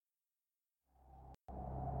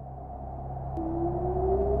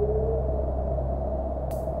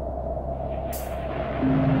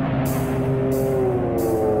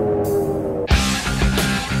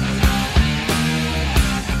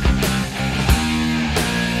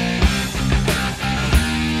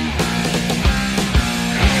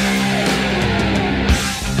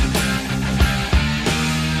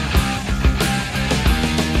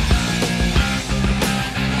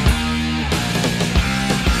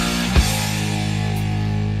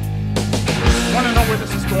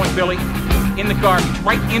Billy, in the garbage,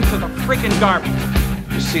 right into the freaking garbage.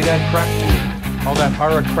 You see that crap? All that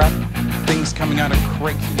horror crap? Things coming out of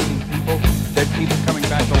crates eating people, dead people coming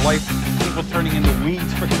back to life, people turning into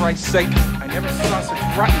weeds, for Christ's sake. I never saw such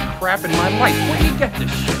rotten crap in my life. Where do you get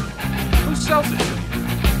this shit? Who sells it to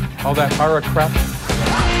you? All that horror crap?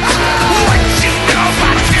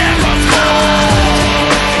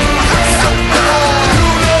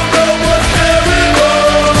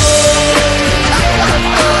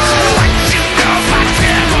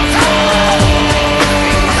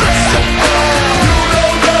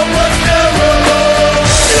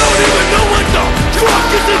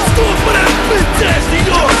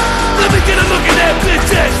 Let me get a look at that bitch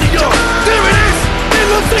ass of yours. There it is. It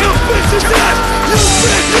looks like a bitch's ass. You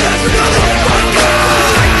bitch ass motherfucker.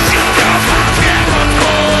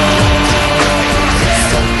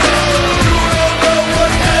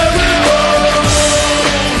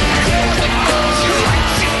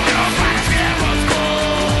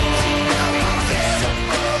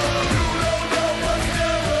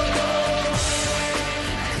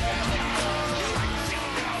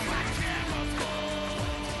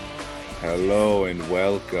 Hello and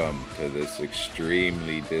welcome to this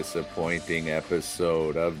extremely disappointing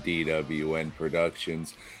episode of DWN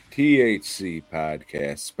Productions THC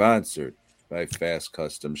podcast, sponsored by Fast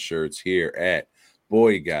Custom Shirts here at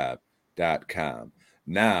boygob.com.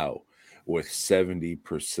 Now with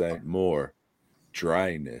 70% more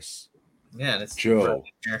dryness. Yeah, it's Joe.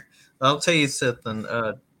 I'll tell you something,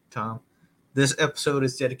 Tom. This episode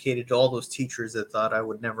is dedicated to all those teachers that thought I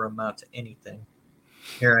would never amount to anything.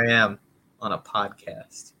 Here I am on a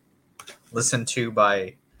podcast. Listened to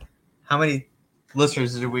by how many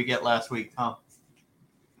listeners did we get last week, Tom?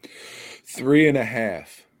 3.5.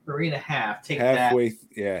 3.5. Take halfway, that.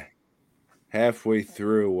 Yeah. Halfway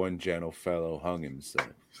through, one gentle fellow hung himself.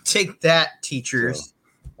 Take that, teachers. So,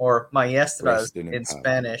 or maestras in power.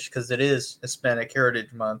 Spanish, because it is Hispanic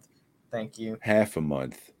Heritage Month. Thank you. Half a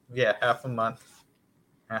month. Yeah, half a month.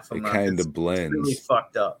 Half a month. It kind of blends. It's really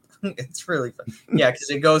fucked up. It's really fun. Yeah,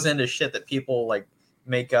 because it goes into shit that people like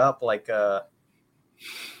make up, like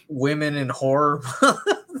women in horror.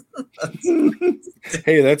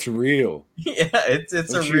 Hey, that's real. Yeah,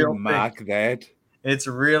 it's Don't a real mock thing. that. It's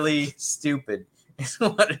really stupid. Is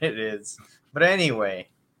what it is. But anyway,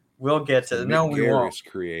 we'll get to. No, we won't.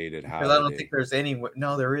 Created because I don't think there's any.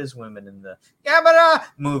 No, there is women in the Yabba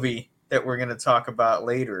movie that we're going to talk about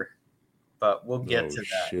later. But we'll get to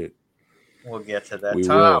that. Shit. We'll get to that. We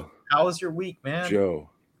Tom, will. how was your week, man? Joe.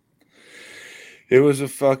 It was a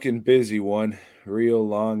fucking busy one. Real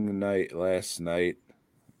long night last night.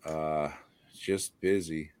 Just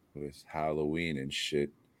busy with Halloween and shit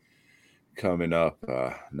coming up.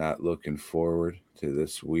 Not looking forward to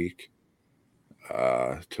this week.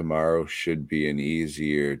 Tomorrow should be an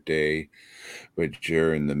easier day, but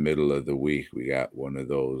during the middle of the week, we got one of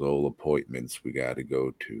those old appointments we got to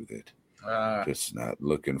go to that just not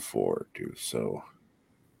looking forward to. So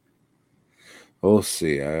we'll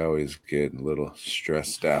see. I always get a little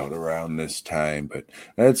stressed out around this time, but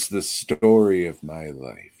that's the story of my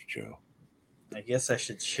life, Joe. I guess I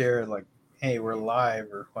should share, like, hey, we're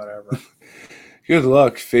live or whatever. Good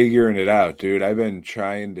luck figuring it out, dude. I've been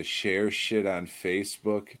trying to share shit on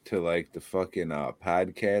Facebook to like the fucking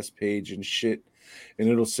podcast page and shit, and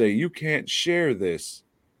it'll say you can't share this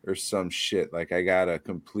or some shit. Like I gotta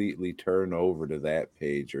completely turn over to that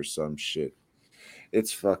page or some shit.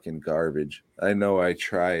 It's fucking garbage. I know I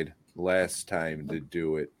tried last time to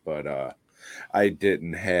do it, but I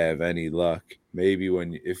didn't have any luck. Maybe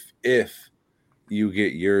if you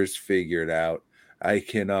get yours figured out, I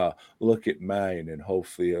can look at mine and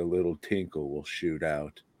hopefully a little tinkle will shoot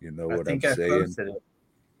out. You know what I'm saying? Posted it.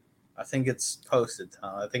 I think it's posted,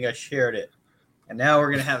 Tom. I think I shared it. And now we're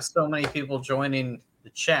going to have so many people joining the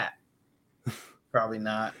chat. Probably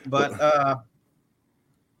not. But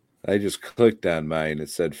I just clicked on mine. It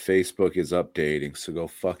said Facebook is updating, so go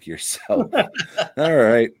fuck yourself. All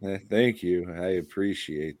right. Thank you. I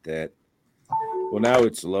appreciate that. Well, now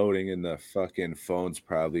it's loading and the fucking phone's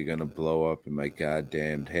probably going to blow up in my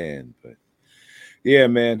goddamn hand. But yeah,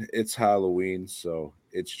 man, it's Halloween, so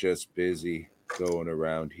it's just busy going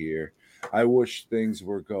around here. I wish things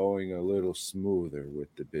were going a little smoother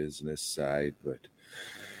with the business side, but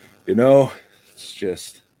You know, it's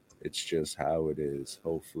just how it is.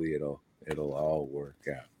 Hopefully it'll all work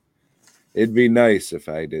out. It'd be nice if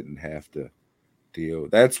I didn't have to deal.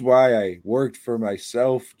 That's why I worked for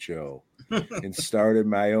myself, Joe, and started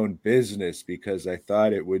my own business because I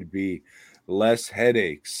thought it would be less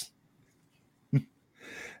headaches.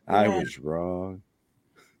 I was wrong.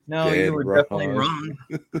 No, Dead you were wrong. definitely wrong.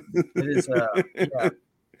 It is yeah.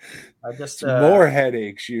 I just It's more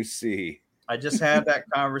headaches, you see. I just had that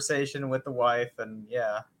conversation with the wife, and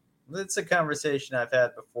yeah, it's a conversation I've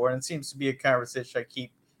had before, and it seems to be a conversation I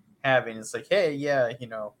keep having. It's like, hey, yeah,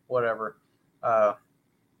 whatever.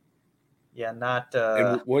 Yeah, not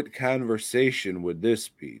And what conversation would this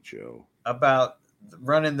be, Joe? about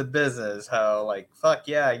running the business. How like fuck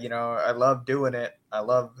yeah, I love doing it. I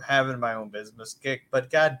love having my own business. But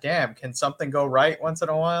goddamn, can something go right once in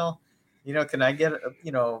a while? Can I get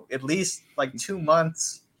at least like 2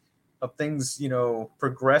 months of things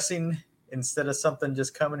progressing instead of something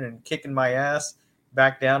just coming and kicking my ass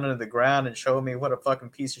back down into the ground and showing me what a fucking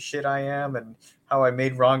piece of shit I am and how I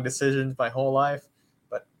made wrong decisions my whole life.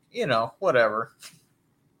 But whatever.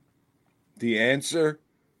 The answer?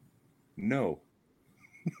 No.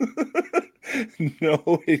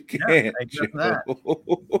 No, it can't, I guess Joe. not.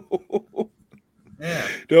 Yeah.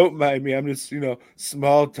 Don't mind me. I'm just,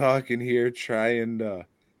 small talking here, trying to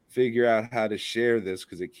figure out how to share this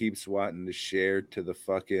because it keeps wanting to share to the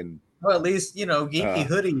fucking. Well, at least Geeky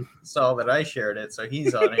Hoodie saw that I shared it, so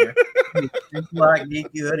he's on here. Thanks a lot,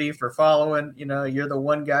 Geeky Hoodie, for following. You're the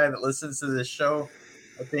one guy that listens to this show.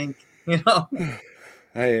 I think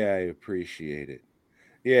I appreciate it.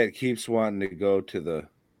 Yeah, it keeps wanting to go to the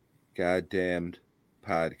goddamned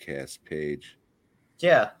podcast page.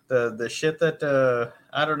 Yeah, the shit that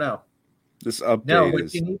I don't know. This update No,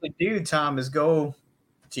 what you need to do, Tom, is go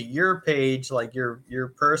to your page, like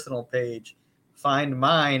your personal page, find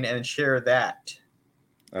mine, and share that.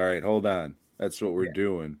 All right, hold on. That's what we're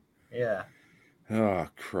doing. Yeah. Oh,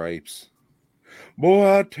 cripes.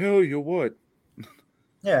 Boy, I tell you what.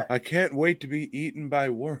 Yeah. I can't wait to be eaten by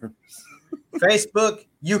worms. Facebook,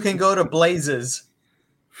 you can go to blazes,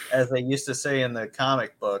 as they used to say in the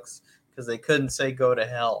comic books, because they couldn't say go to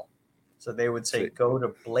hell. So they would say go to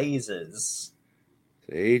blazes.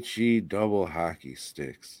 HE double hockey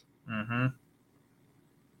sticks. Mm-hmm.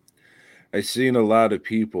 I seen a lot of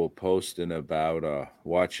people posting about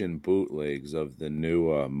watching bootlegs of the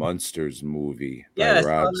new Munsters movie by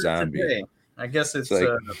Rob Zombie. Today. I guess it's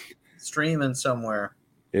streaming somewhere.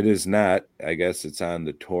 It is not. I guess it's on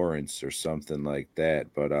the torrents or something like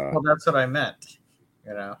that. But well, that's what I meant.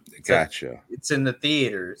 Gotcha. It's in the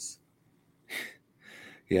theaters.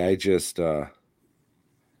 Yeah, I just think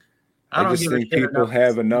people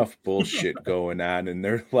have enough bullshit going on in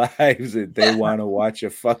their lives that they want to watch a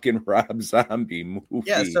fucking Rob Zombie movie.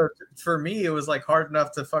 Yeah, so for me, it was like hard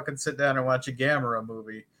enough to fucking sit down and watch a Gamera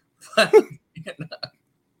movie.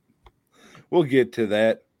 We'll get to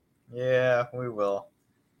that. Yeah, we will.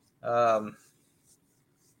 Yeah.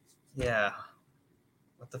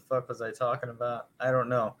 What the fuck was I talking about? I don't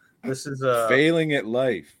know. This is failing at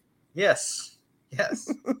life. Yes.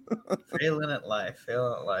 Failing at life.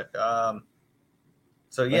 So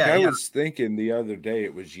yeah, I was thinking the other day,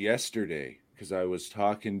 it was yesterday, because I was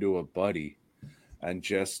talking to a buddy on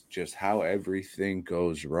just how everything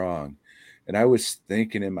goes wrong. And I was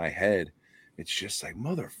thinking in my head, it's just like,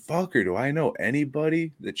 motherfucker, do I know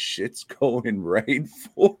anybody that shit's going right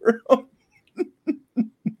for them?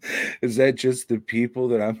 Is that just the people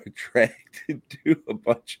that I'm attracted to? A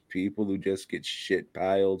bunch of people who just get shit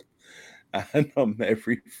piled on them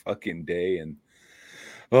every fucking day. And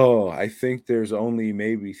I think there's only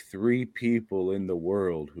maybe 3 people in the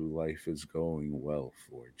world who life is going well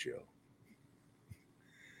for, Joe.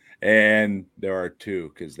 And there are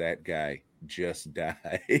 2, because that guy just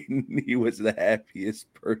died. He was the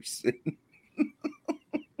happiest person.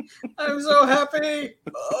 I'm so happy.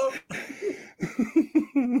 Oh.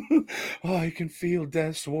 I can feel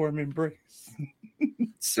death's warm embrace.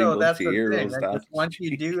 So that's the thing. Once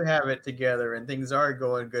you do have it together and things are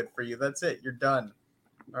going good for you, that's it. You're done.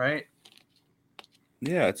 All right?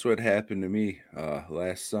 Yeah, that's what happened to me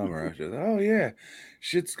last summer. I was just, oh yeah,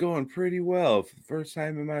 shit's going pretty well. For the first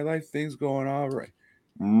time in my life, things going all right.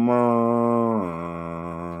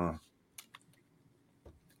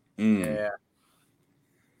 Yeah.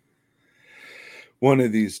 One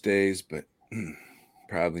of these days, but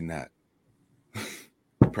probably not.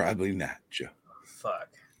 Probably not, Joe. Fuck.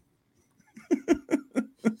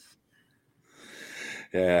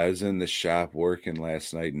 Yeah, I was in the shop working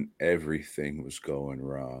last night and everything was going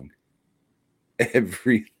wrong.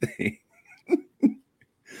 Everything.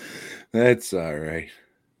 That's all right.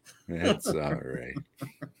 That's all right.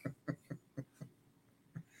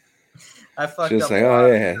 I fucked Just up like, a lot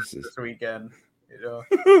oh of yeah, this weekend. You know,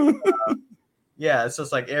 yeah, it's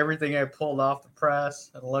just like everything I pulled off the press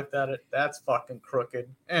and looked at it. That's fucking crooked.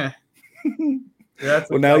 That's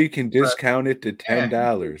a well, now you double can press. discount it to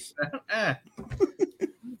 $10. Eh.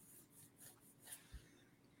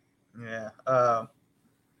 Yeah.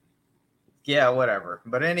 Yeah, whatever.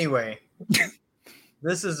 But anyway,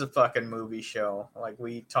 this is a fucking movie show. Like,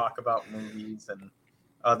 we talk about movies and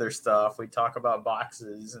other stuff. We talk about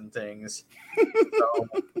boxes and things. So,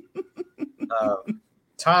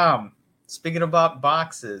 Tom, speaking about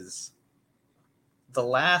boxes, the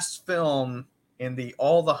last film in the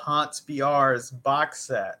All the Haunts BR's box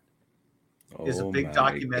set is a Oh big my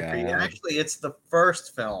documentary. God. Actually, it's the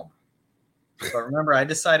first film. But remember, I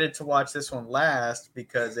decided to watch this one last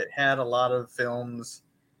because it had a lot of films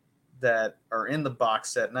that are in the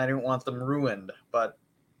box set, and I didn't want them ruined. But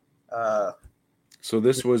So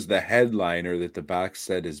this was the headliner that the box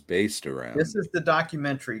set is based around. this is the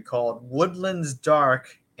documentary called Woodlands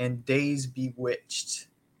Dark and Days Bewitched.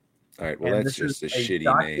 All right, well, And that's this just a is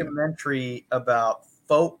shitty name. documentary about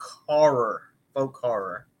folk horror.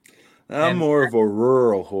 I'm And more of a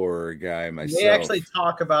rural horror guy myself. they actually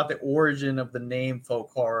talk about the origin of the name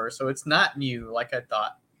folk horror, so it's not new like I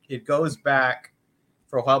thought. It goes back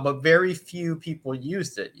for a while, but very few people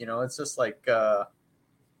used it. You know, it's just like I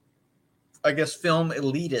guess film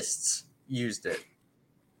elitists used it,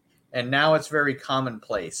 and now it's very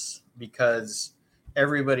commonplace because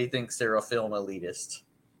everybody thinks they're a film elitist.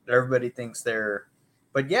 Everybody thinks they're,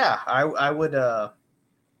 but yeah, I would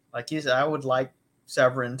like you said, I would like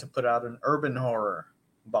Severin to put out an urban horror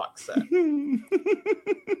box set.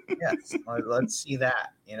 Yes, let's see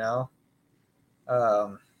that, you know.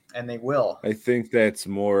 And they will. I think that's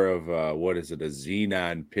more of what is it, a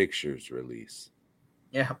Xenon Pictures release.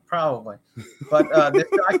 Yeah, probably. But this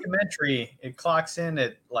documentary, it clocks in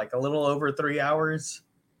at like a little over 3 hours.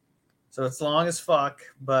 So it's long as fuck,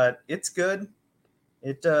 but it's good.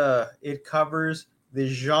 It covers the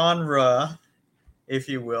genre, if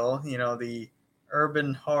you will, you know, the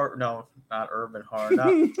urban horror, no, not urban horror, not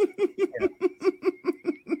the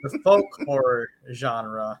folk horror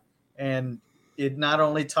genre. And it not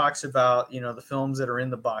only talks about, you know, the films that are in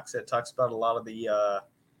the box, it talks about a lot of the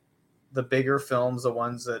bigger films, the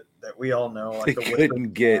ones that we all know, like They the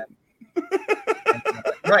couldn't get.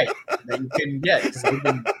 right, that you couldn't get because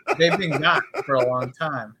they've been got for a long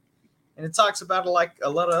time. And it talks about like a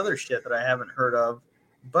lot of other shit that I haven't heard of.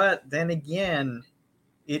 But then again,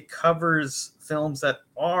 it covers films that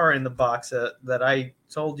are in the box set that I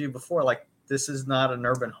told you before. Like, this is not an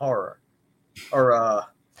urban horror or a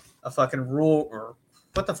fucking rural or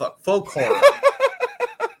what the fuck, folk horror.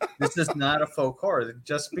 This is not a folk horror.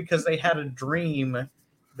 Just because they had a dream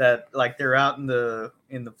that like they're out in the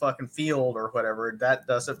fucking field or whatever, that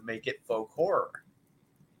doesn't make it folk horror.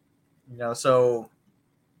 You know, so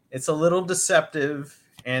it's a little deceptive,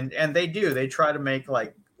 and they try to make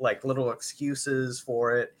like little excuses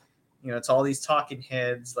for it. You know, it's all these talking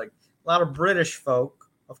heads, like a lot of British folk,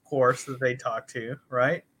 of course, that they talk to,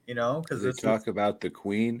 right? You know, because They talk about the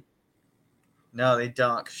Queen. No, they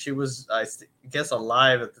don't. She was, I guess,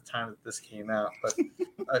 alive at the time that this came out. But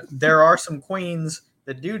there are some queens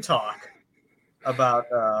that do talk about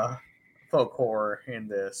folk horror in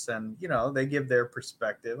this, and you know, they give their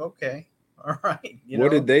perspective. Okay, all right.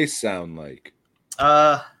 What did they sound like?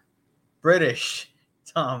 British,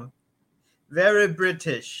 Tom, very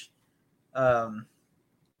British. I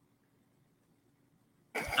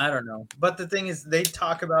don't know, but the thing is, they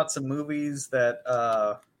talk about some movies that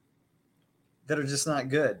are just not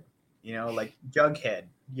good. You know, like Jughead.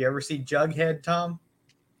 You ever see Jughead, Tom?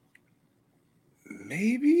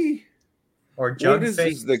 Maybe. Or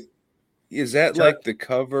Jugface? Is that like the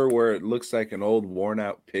cover where it looks like an old worn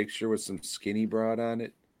out picture with some skinny broad on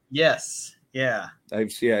it? Yes. Yeah.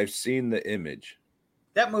 I've seen the image.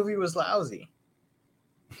 That movie was lousy.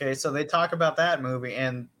 Okay, so they talk about that movie,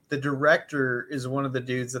 and the director is one of the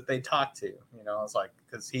dudes that they talk to. You know, it's like,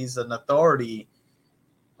 because he's an authority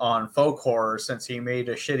on folk horror since he made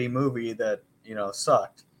a shitty movie that, you know,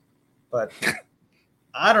 sucked. But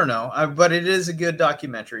I don't know. But it is a good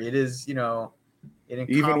documentary. It is, you know,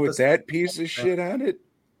 even with that piece of shit on it.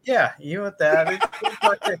 Yeah, even with that,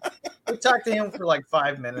 we talked to him for like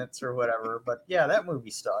 5 minutes or whatever. But yeah, that movie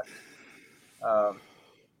sucked.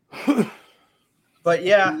 But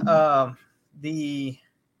yeah,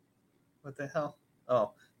 what the hell?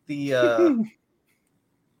 Oh, the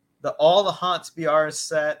All the Haunts BR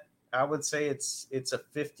set, I would say it's a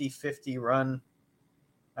 50-50 run.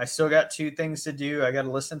 I still got 2 things to do. I got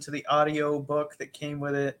to listen to the audio book that came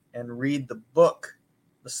with it and read the book,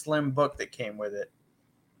 the slim book that came with it.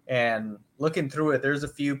 And looking through it, there's a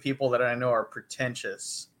few people that I know are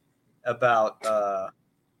pretentious about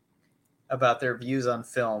their views on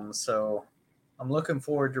films. So I'm looking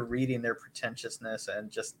forward to reading their pretentiousness and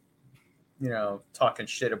just, talking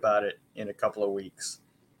shit about it in a couple of weeks.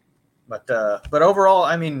 But overall,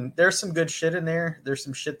 I mean, there's some good shit in there. There's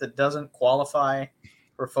some shit that doesn't qualify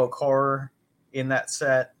for folk horror in that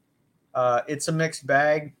set. It's a mixed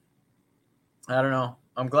bag. I don't know.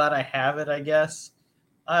 I'm glad I have it, I guess.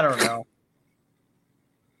 I don't know.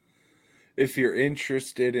 If you're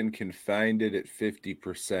interested and can find it at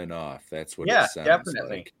 50% off, that's what it sounds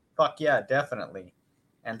definitely. like. Fuck yeah, definitely.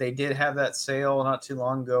 And they did have that sale not too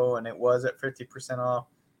long ago, and it was at 50% off.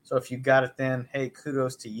 So if you got it then, hey,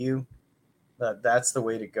 kudos to you. That's the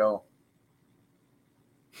way to go.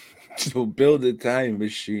 So build a time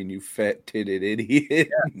machine, you fat-titted idiot.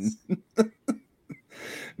 Yes.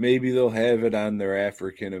 Maybe they'll have it on their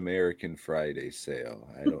African American Friday sale.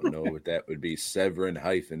 I don't know what that would be.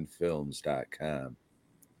 Severin-films.com.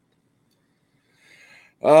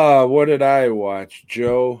 What did I watch,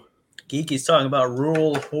 Joe? Geeky's talking about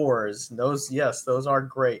rural whores. Those are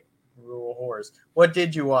great. Rural whores. What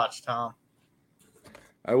did you watch, Tom?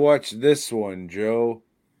 I watched this one, Joe.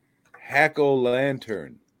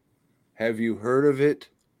 Hack-O-Lantern. Have you heard of it?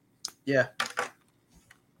 Yeah.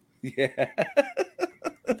 Yeah.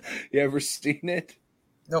 You ever seen it?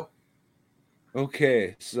 Nope.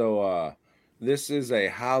 Okay, so this is a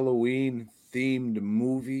Halloween-themed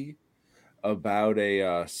movie about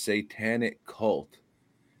a satanic cult,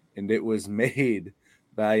 and it was made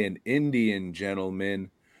by an Indian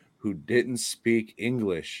gentleman who didn't speak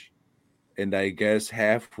English, and I guess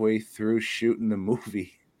halfway through shooting the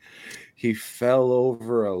movie, he fell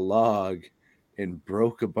over a log and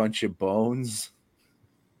broke a bunch of bones.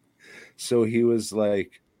 So he was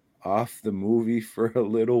like off the movie for a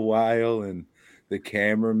little while, and the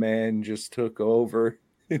cameraman just took over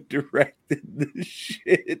and directed the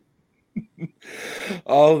shit.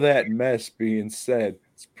 All that mess being said,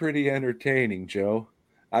 it's pretty entertaining, Joe.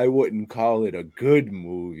 I wouldn't call it a good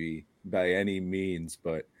movie by any means,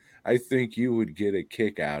 but I think you would get a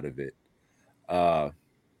kick out of it. Yeah,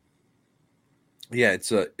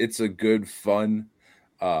 it's a good, fun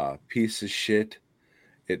piece of shit.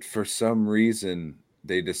 It, for some reason,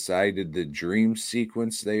 they decided the dream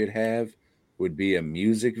sequence they'd have would be a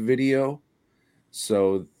music video.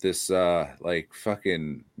 So this like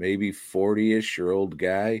fucking maybe 40-ish-year-old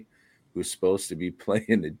guy who's supposed to be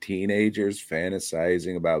playing the teenagers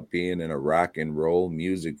fantasizing about being in a rock and roll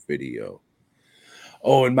music video.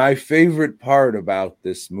 Oh, and my favorite part about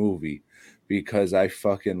this movie, because I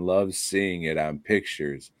fucking love seeing it on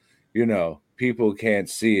pictures. People can't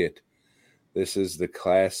see it. This is the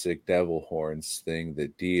classic devil horns thing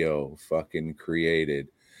that Dio fucking created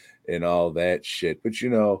and all that shit. But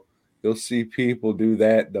you'll see people do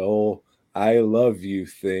that, the whole I love you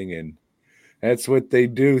thing, and that's what they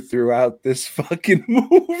do throughout this fucking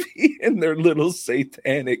movie in their little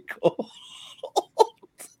satanic cult.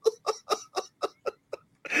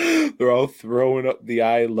 They're all throwing up the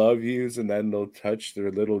I love yous, and then they'll touch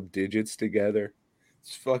their little digits together.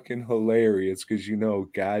 It's fucking hilarious because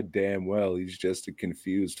goddamn well he's just a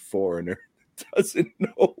confused foreigner that doesn't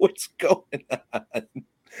know what's going on.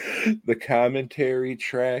 The commentary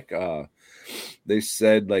track, they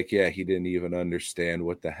said he didn't even understand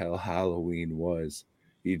what the hell Halloween was.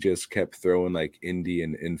 He just kept throwing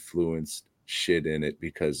Indian influenced shit in it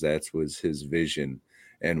because that was his vision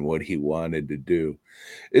and what he wanted to do.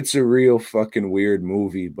 It's a real fucking weird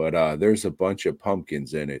movie, but there's a bunch of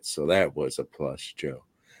pumpkins in it, so that was a plus, Joe.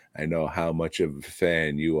 I know how much of a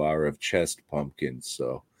fan you are of chest pumpkins,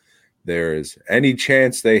 so there is any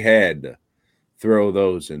chance they had to throw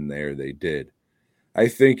those in there, they did. I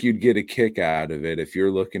think you'd get a kick out of it if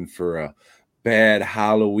you're looking for a bad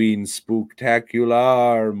Halloween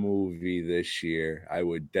spooktacular movie this year. I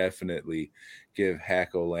would definitely give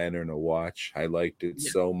Hack-O-Lantern a watch. I liked it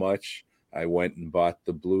so much, I went and bought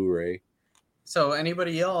the Blu-ray. So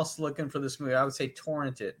anybody else looking for this movie, I would say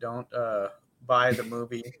torrent it. Don't buy the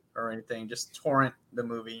movie or anything. Just torrent the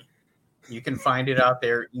movie. You can find it out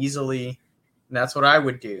there easily, and that's what I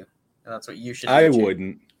would do. And that's what you should do. I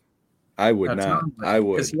wouldn't. I would not. I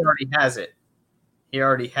would. Because he already has it.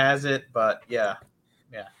 But yeah.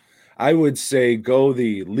 I would say go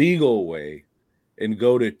the legal way and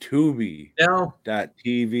go to Tubi.tv.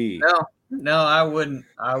 No, I wouldn't.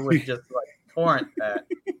 I would just torrent that.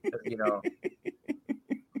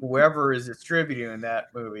 Whoever is distributing that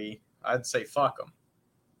movie, I'd say fuck them.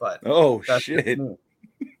 But oh shit.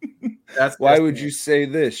 Why just would me. you say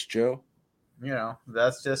this, Joe? You know,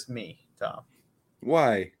 that's just me, Tom.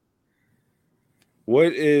 Why?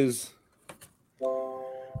 What are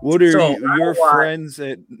So your friends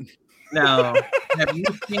at? now, have you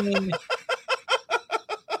seen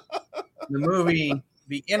the movie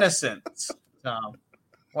The Innocents, Tom?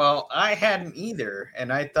 Well, I hadn't either,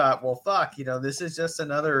 and I thought, well, fuck, you know, this is just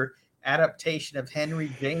another adaptation of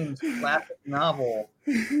Henry James' classic novel,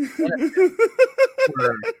 where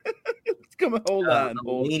Come on, hold on,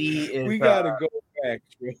 the lady we gotta go back,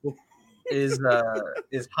 Joe.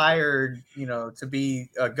 is hired, you know, to be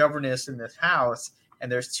a governess in this house,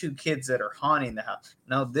 and there's two kids that are haunting the house.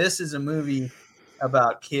 Now, this is a movie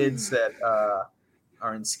about kids that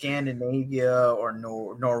are in Scandinavia or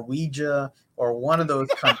Norwegia or one of those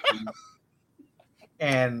countries,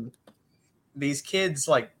 and these kids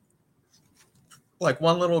like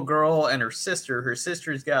one little girl and her sister. Her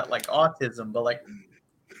sister's got like autism, but like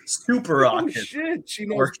super Oh autism. shit! She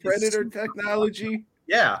Or knows she's predator super technology.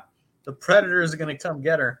 Yeah, the predators are gonna come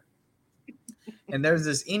get her. And there's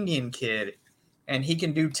this Indian kid, and he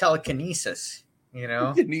can do telekinesis, you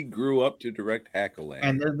know. And he grew up to direct Hackleland.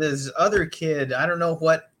 And there's this other kid, I don't know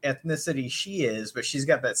what ethnicity she is, but she's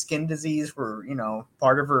got that skin disease where, you know,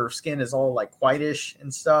 part of her skin is all like whitish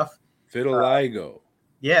and stuff. Vitiligo.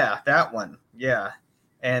 Yeah, that one. Yeah.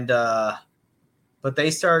 And but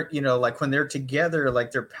they start, you know, like when they're together,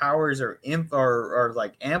 like their powers are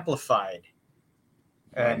like amplified.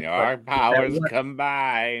 And our powers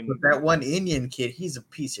combined. But that one Indian kid, he's a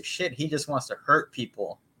piece of shit. He just wants to hurt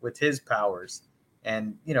people with his powers.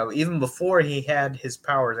 And, you know, even before he had his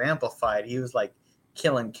powers amplified, he was like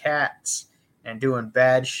killing cats and doing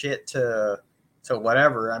bad shit to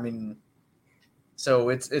whatever. I mean, so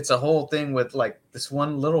it's a whole thing with like this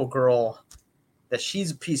one little girl that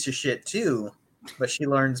she's a piece of shit too, but she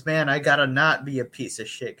learns, man, I gotta not be a piece of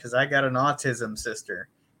shit because I got an autism sister,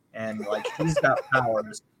 and like she's got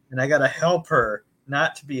powers, and I gotta help her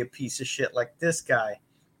not to be a piece of shit like this guy.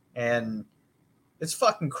 And it's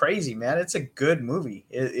fucking crazy, man. It's a good movie.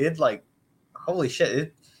 It like, holy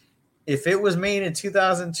shit. If it was made in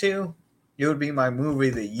 2002, it would be my movie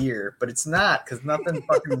of the year, but it's not because nothing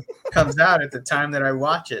fucking comes out at the time that I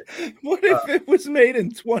watch it. What if it was made in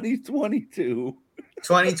 2022?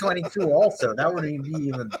 2022 also. That would be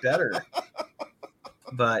even better.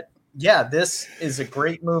 But yeah, this is a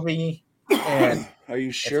great movie. And are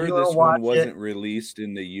you sure this one wasn't released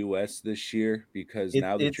in the US this year? Because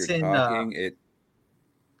now that you're talking, it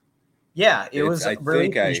was. I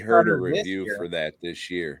think I heard a review for that this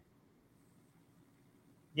year.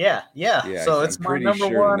 Yeah. So it's my number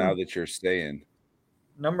one. Now that you're saying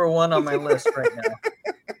number one on my list right now.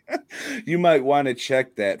 You might want to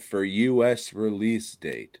check that for US release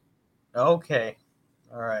date. Okay.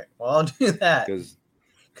 All right. Well, I'll do that.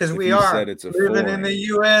 Because we are living in the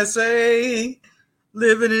USA.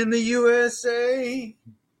 Living in the USA.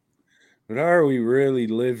 But are we really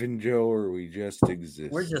living, Joe, or are we just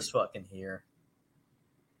exist? We're just fucking here.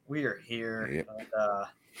 We are here. Yep.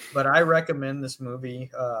 But I recommend this movie.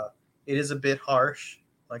 It is a bit harsh,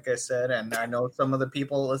 like I said, and I know some of the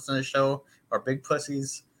people that listen to the show are big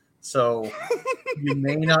pussies. So you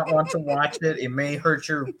may not want to watch it. It may hurt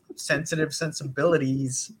your sensitive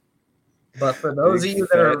sensibilities. But for those of you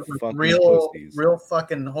that are real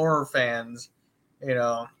fucking horror fans, you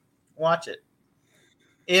know, watch it.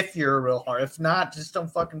 If you're a real horror. If not, just don't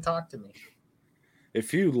fucking talk to me.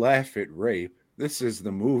 If you laugh at rape, this is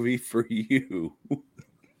the movie for you.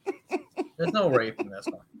 There's no rape in this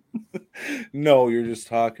one. No, you're just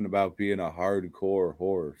talking about being a hardcore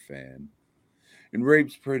horror fan. And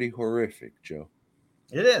rape's pretty horrific, Joe.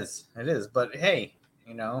 It is. But hey,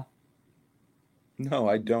 you know. No,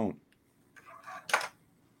 I don't.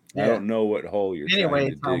 Yeah. I don't know what hole you're trying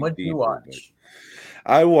to dig what did you watch?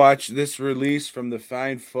 I watched this release from the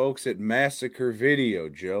fine folks at Massacre Video,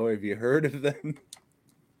 Joe. Have you heard of them?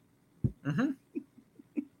 Mm-hmm.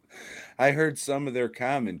 I heard some of their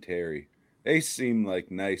commentary. They seem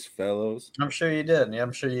like nice fellows. I'm sure you did. Yeah,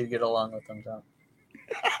 I'm sure you'd get along with them, Tom.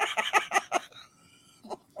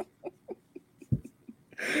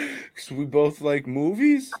 So we both like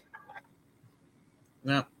movies?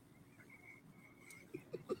 Yeah.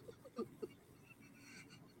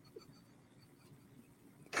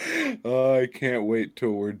 Oh, I can't wait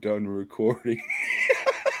till we're done recording.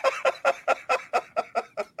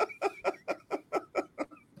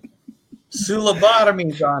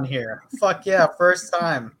 Lobotomy's on here. Fuck yeah, first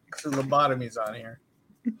time Lobotomy's on here.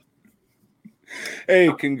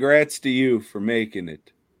 Hey, congrats to you for making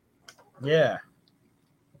it. Yeah.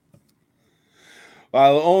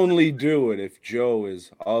 I'll only do it if Joe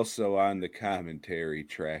is also on the commentary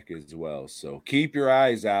track as well. So keep your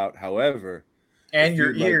eyes out. However, And if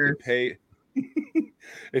your you'd like to ears. pay,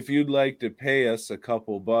 if you'd like to pay us a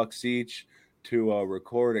couple bucks each to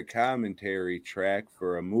record a commentary track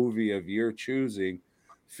for a movie of your choosing,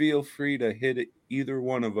 feel free to hit either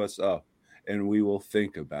one of us up, and we will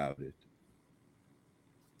think about it.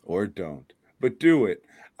 Or don't. But do it.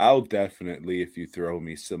 I'll definitely, if you throw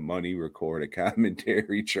me some money, record a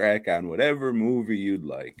commentary track on whatever movie you'd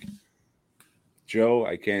like. Joe,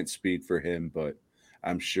 I can't speak for him, but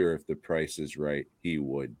I'm sure if the price is right, he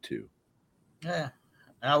would too. Yeah,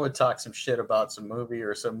 I would talk some shit about some movie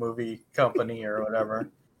or some movie company or whatever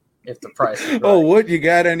if the price is right. Oh, what? You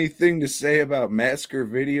got anything to say about Masker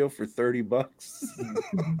Video for $30?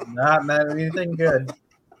 Not anything good.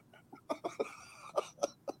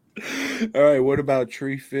 All right, what about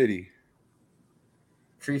Tree Fitty?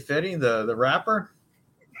 Tree Fitty, the rapper?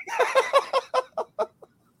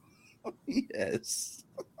 Yes.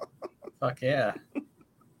 Fuck yeah.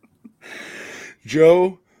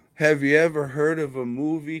 Joe, have you ever heard of a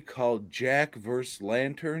movie called Jack vs.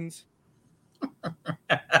 Lanterns?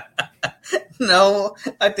 No,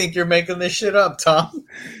 I think you're making this shit up, Tom.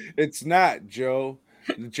 It's not, Joe.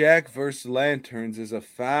 Jack vs. Lanterns is a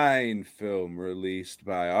fine film released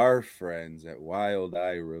by our friends at Wild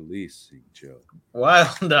Eye Releasing, Joe.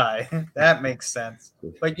 Wild Eye. That makes sense.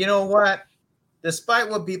 But you know what? Despite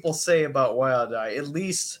what people say about Wild Eye, at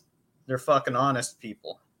least they're fucking honest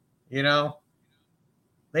people. You know?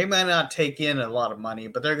 They might not take in a lot of money,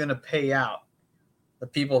 but they're going to pay out the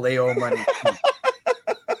people they owe money to.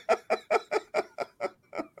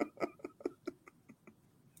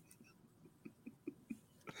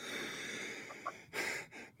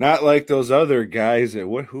 Not like those other guys at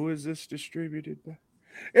who is this distributed by?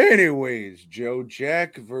 Anyways, Joe,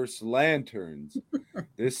 Jack vs. Lanterns.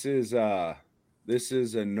 This is a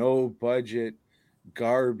no budget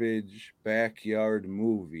garbage backyard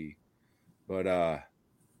movie, but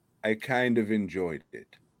I kind of enjoyed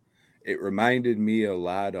it. It reminded me a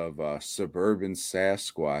lot of Suburban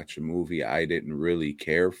Sasquatch, a movie I didn't really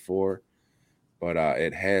care for, but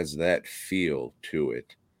it has that feel to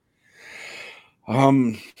it.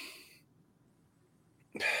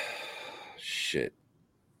 Shit.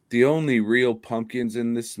 The only real pumpkins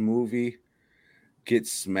in this movie get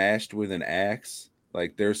smashed with an axe.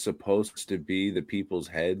 Like they're supposed to be the people's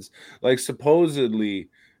heads. Like supposedly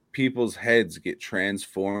people's heads get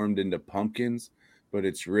transformed into pumpkins, but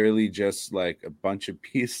it's really just like a bunch of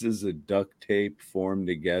pieces of duct tape formed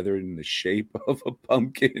together in the shape of a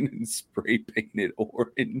pumpkin and spray painted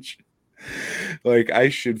orange. Like I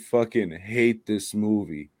should fucking hate this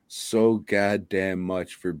movie so goddamn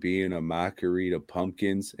much for being a mockery to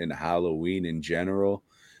pumpkins and Halloween in general.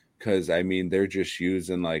 Cause I mean, they're just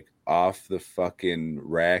using like off the fucking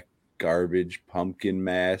rack garbage pumpkin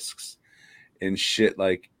masks and shit.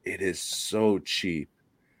 Like it is so cheap.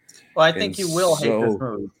 Well, I think you will hate this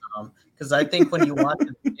movie, Tom, because I think when you watch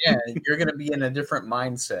it again, you're going to be in a different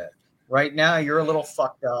mindset. Right now, you're a little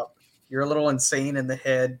fucked up. You're a little insane in the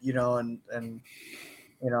head, you know, and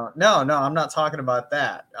you know, no, I'm not talking about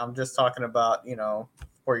that. I'm just talking about, you know,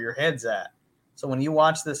 where your head's at. So when you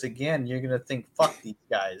watch this again, you're going to think, fuck these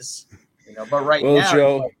guys, you know, but right now,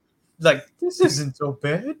 Joe, like, this isn't so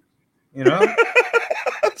bad, you know?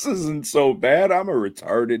 This isn't so bad. I'm a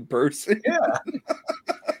retarded person. Yeah.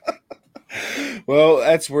 Well,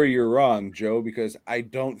 that's where you're wrong, Joe, because I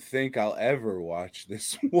don't think I'll ever watch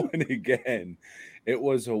this one again. It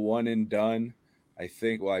was a one and done. I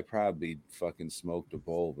think, well, I probably fucking smoked a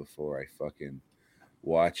bowl before I fucking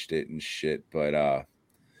watched it and shit. But,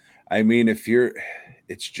 I mean,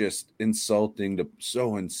 it's just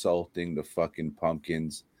so insulting to fucking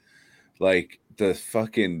pumpkins. Like, the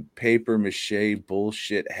fucking paper mache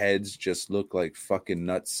bullshit heads just look like fucking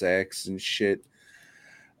nut sacks and shit.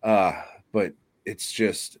 But it's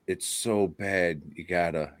so bad. You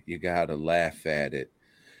gotta laugh at it.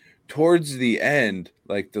 Towards the end,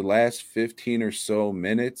 like the last 15 or so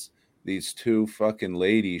minutes, these two fucking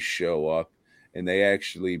ladies show up and they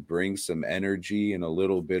actually bring some energy and a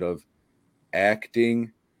little bit of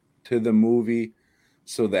acting to the movie.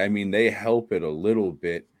 So that, I mean, they help it a little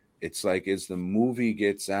bit. It's like as the movie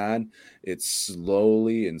gets on, it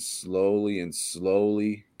slowly and slowly and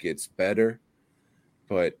slowly gets better.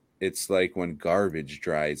 But it's like when garbage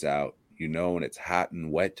dries out, you know, and it's hot and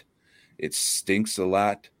wet, it stinks a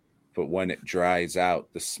lot. But when it dries out,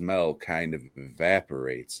 the smell kind of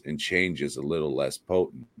evaporates and changes a little less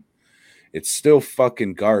potent. It's still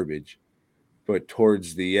fucking garbage, but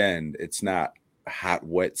towards the end, it's not hot,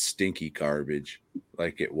 wet, stinky garbage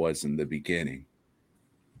like it was in the beginning.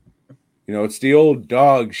 You know, it's the old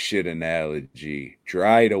dog shit analogy.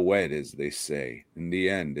 Dry to wet, as they say. In the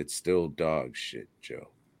end, it's still dog shit, Joe.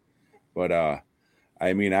 But,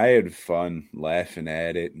 I mean, I had fun laughing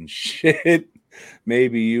at it and shit.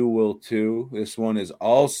 Maybe you will too. This one is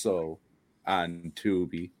also on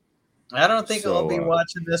Tubi. I don't think I'll be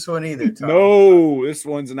watching this one either, Tom. No, this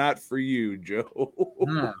one's not for you, Joe.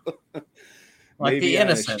 Like The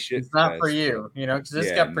Innocent. It's not for you, you know, because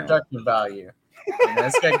it's got production value. You know,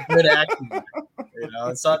 it's got good acting. You know,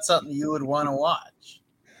 it's not something you would want to watch.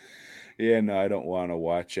 Yeah, no, I don't want to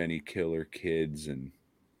watch any killer kids and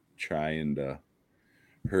trying to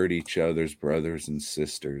hurt each other's brothers and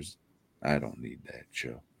sisters. I don't need that,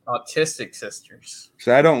 Joe. Autistic sisters.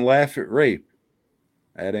 So I don't laugh at rape.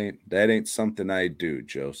 That ain't something I do,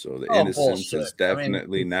 Joe. So the innocence bullshit. Is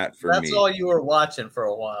definitely not for me. That's all you were watching for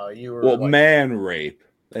a while. You were man rape.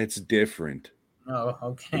 That's different. Oh,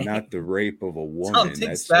 okay. Not the rape of a woman. Tom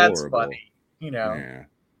thinks that's horrible. Funny. You know, yeah.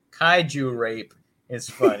 Kaiju rape is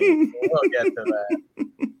funny. We'll get to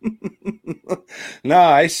that. No,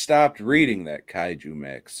 I stopped reading that Kaiju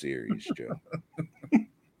Max series, Joe.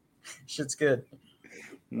 Shit's good.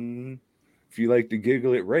 If you like to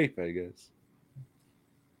giggle at rape, I guess.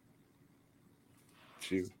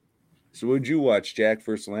 So what'd you watch, Jack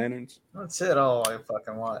vs. Lanterns? That's it all I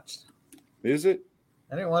fucking watched. Is it?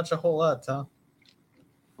 I didn't watch a whole lot, Tom.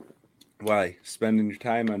 Why? Spending your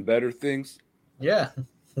time on better things? Yeah.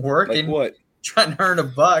 Working. Like what? Trying to earn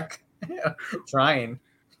 $1. Trying.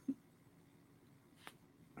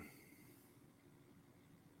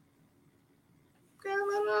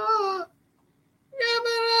 Camera!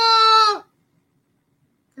 Camera!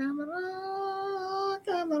 Camera!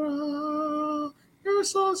 Camera! You're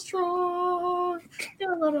so strong!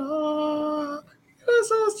 Camera! You're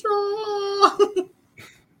so strong!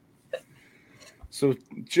 So,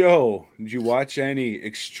 Joe, did you watch any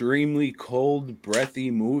extremely cold,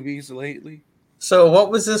 breathy movies lately? So,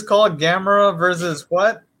 what was this called? Gamera versus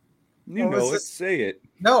what? You what know it. Say it.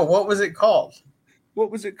 No, what was it called?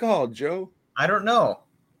 What was it called, Joe? I don't know.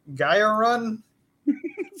 Gaia Run?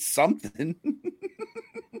 Something.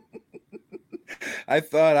 I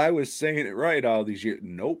thought I was saying it right all these years.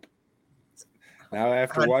 Nope. Now,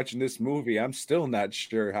 after watching this movie, I'm still not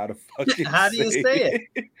sure how to fucking How do you say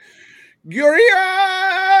it?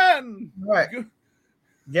 Gurion! Right.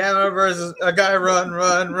 Gamma versus a guy run,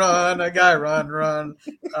 a guy run.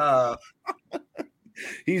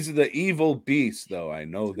 He's the evil beast, though. I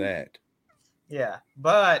know that. Yeah,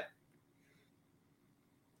 but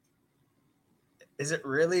is it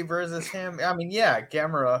really versus him? I mean, yeah,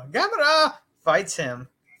 Gamera fights him.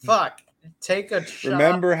 Fuck. Take a shot.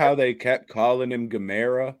 Remember how they kept calling him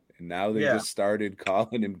Gamera, and now they just started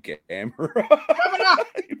calling him Gamera?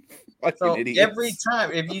 So idiots. every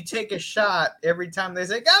time, if you take a shot, every time they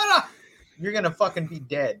say Gamera, you're gonna fucking be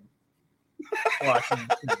dead. Watching,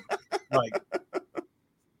 like,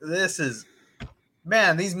 this is,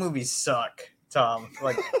 man, these movies suck, Tom.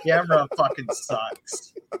 Like, Gamera fucking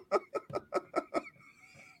sucks.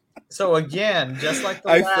 So again, just like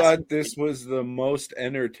I thought this was the most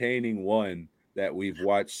entertaining one that we've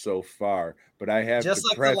watched so far, but I have just to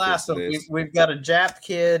like preface the last one. this. We've got a Jap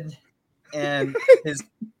kid and his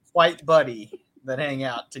white buddy that hang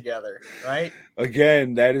out together, right?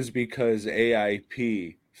 Again, that is because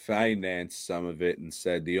AIP financed some of it and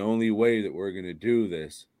said the only way that we're going to do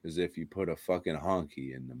this is if you put a fucking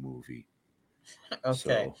honky in the movie. Okay,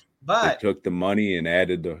 so but they took the money and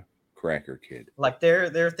added the cracker kid. Like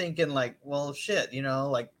they're thinking like, well, shit, you know,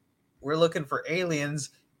 like we're looking for aliens,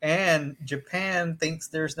 and Japan thinks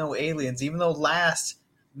there's no aliens, even though last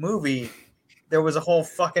movie there was a whole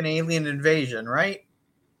fucking alien invasion, right?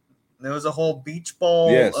 There was a whole beach ball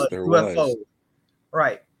there UFO, was.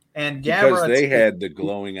 Right? And Gamera, because they had the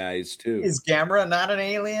glowing eyes too. Is Gamera not an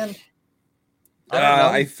alien? I don't know.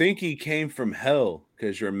 I think he came from hell,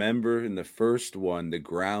 because remember in the first one the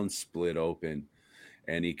ground split open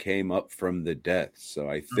and he came up from the depths. So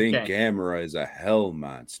I think Gamera is a hell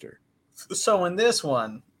monster. So in this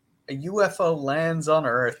one, a UFO lands on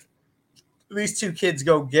Earth. These two kids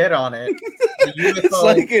go get on it. The UFO, it's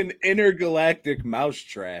like an intergalactic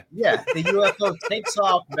mousetrap. Yeah, the UFO takes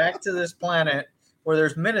off back to this planet where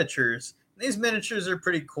there's miniatures. These miniatures are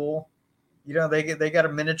pretty cool. You know, they got a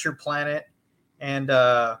miniature planet, and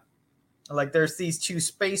like there's these two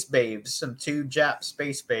space babes, some two Jap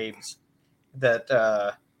space babes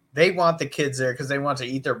that they want the kids there because they want to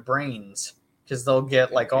eat their brains because they'll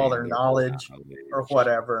get like all their knowledge or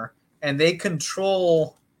whatever, and they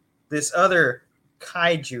control this other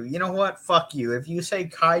kaiju. You know what? Fuck you. If you say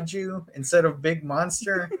kaiju instead of big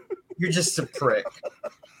monster, you're just a prick.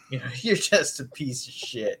 You know, you're just a piece of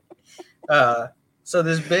shit. So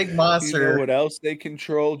this big You monster know what else they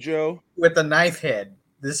control, Joe? with a knife head.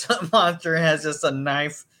 This monster has just a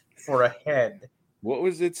knife for a head. What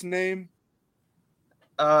was its name?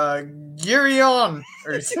 Gurion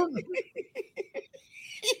or something.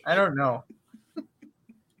 I don't know.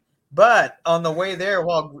 But on the way there,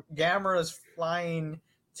 while Gamera's flying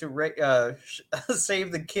to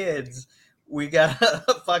save the kids, we got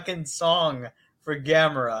a fucking song for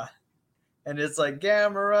Gamera. And it's like,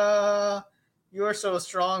 Gamera, you're so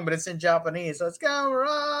strong, but it's in Japanese. So it's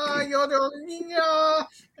Gamera, you're the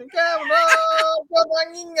Gamera,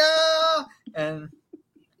 and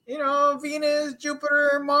you know, Venus,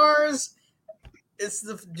 Jupiter, Mars. It's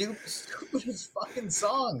the stupidest fucking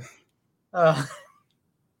song.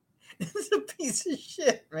 It's a piece of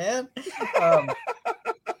shit, man.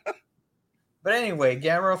 But anyway,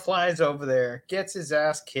 Gamera flies over there, gets his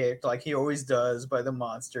ass kicked like he always does by the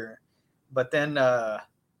monster. But then,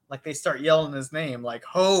 like, they start yelling his name, like,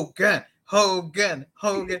 Hogan, Hogan,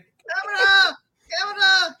 Hogan, Gamera,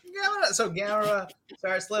 Gamera, Gamera. So Gamera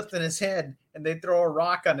starts lifting his head, and they throw a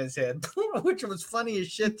rock on his head, which was funny as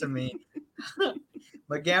shit to me.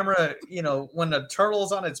 But Gamera, you know, when the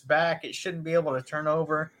turtle's on its back, it shouldn't be able to turn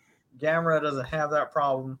over. Gamera doesn't have that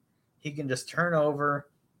problem. He can just turn over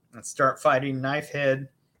and start fighting Knifehead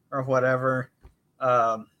or whatever.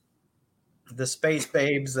 The Space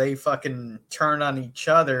Babes, they fucking turn on each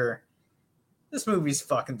other. This movie's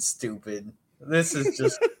fucking stupid. This is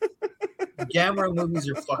just... Gamera movies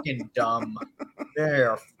are fucking dumb.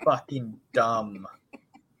 They're fucking dumb.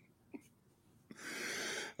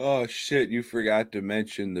 Oh shit, you forgot to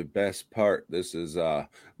mention the best part. This is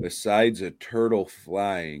besides a turtle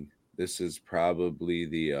flying, this is probably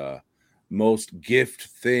the most gift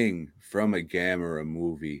thing from a Gamera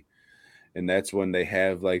movie. And that's when they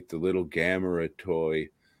have like the little Gamera toy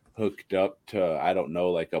hooked up to, I don't know,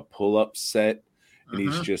 like a pull-up set. And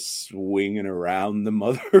he's just swinging around the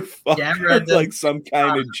motherfucker like some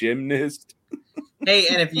kind of gymnast. Hey,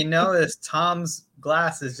 and if you notice, Tom's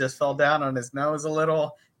glasses just fell down on his nose a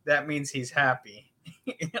little. That means he's happy.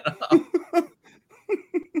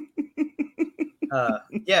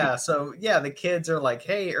 Yeah, so yeah, the kids are like,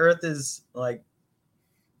 hey, Earth is like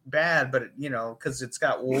bad, but you know, because it's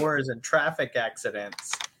got wars and traffic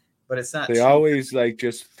accidents, but it's not. They always like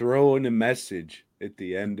just throw in a message at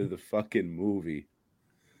the end of the fucking movie.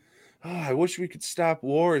 Oh, I wish we could stop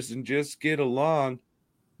wars and just get along.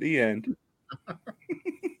 The end.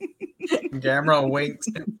 Gamera winks.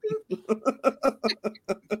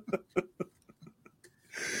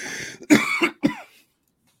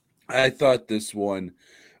 I thought this one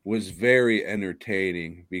was very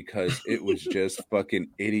entertaining because it was just fucking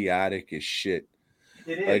idiotic as shit.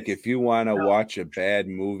 Like if you want to watch a bad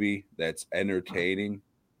movie that's entertaining,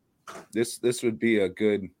 this would be a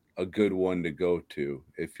good one to go to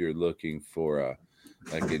if you're looking for a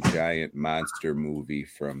giant monster movie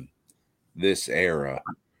from this era.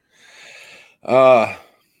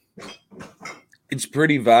 It's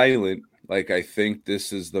pretty violent. Like, I think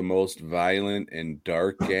this is the most violent and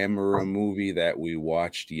dark Gamera movie that we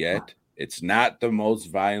watched yet. It's not the most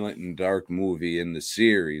violent and dark movie in the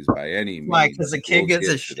series by any means. Why? Because the kid gets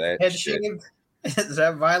a head shaved? Is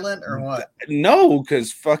that violent or what? No,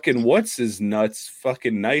 because fucking what's his nuts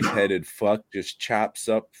fucking knife-headed fuck just chops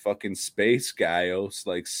up fucking Space Gaios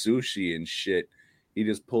like sushi and shit. He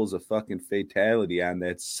just pulls a fucking fatality on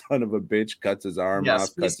that son of a bitch, cuts his arm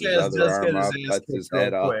off, cuts his other arm off, cuts his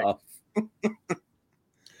head off.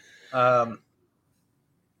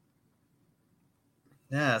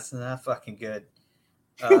 Yeah, it's not fucking good.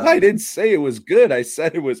 I didn't say it was good. I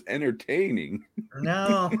said it was entertaining.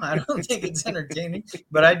 No, I don't think it's entertaining.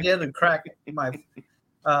 But I did crack my.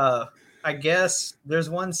 I guess there's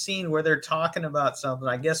one scene where they're talking about something.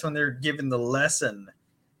 I guess when they're giving the lesson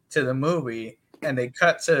to the movie, and they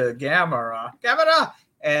cut to Gamera,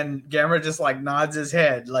 and Gamera just like nods his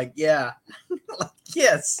head, like yeah, like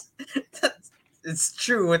yes, it's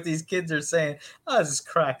true what these kids are saying. I was just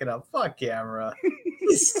cracking up. Fuck Gamera.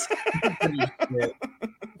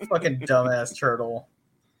 Fucking dumbass turtle.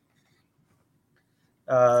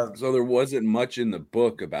 So there wasn't much in the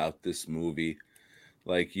book about this movie.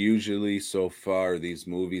 Like usually so far, these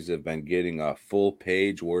movies have been getting a full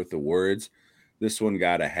page worth of words. This one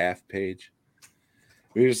got a half page.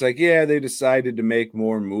 We were just like, yeah, they decided to make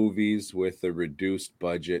more movies with a reduced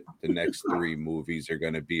budget. The next 3 movies are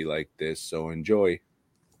going to be like this, so enjoy.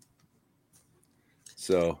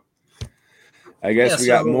 So I guess we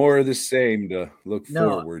got more of the same to look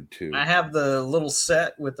forward to. I have the little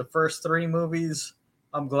set with the first 3 movies.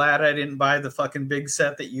 I'm glad I didn't buy the fucking big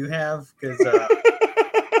set that you have because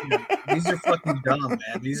these are fucking dumb,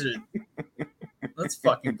 man. These are That's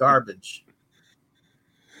fucking garbage.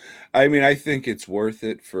 I mean, I think it's worth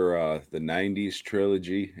it for the 90s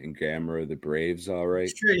trilogy and Gamera the Braves, all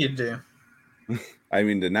right? Sure you do. I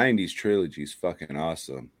mean, the 90s trilogy is fucking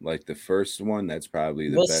awesome. Like the first one, that's probably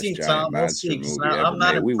the We'll best see, giant Tom. We'll monster see. 'Cause movie now ever I'm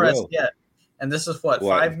not made. We impressed will. yet. And this is what,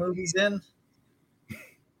 What? 5 movies in?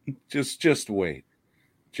 Just wait.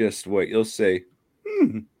 Just wait. You'll say,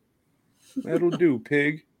 that'll do,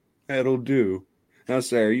 pig. That'll do. Now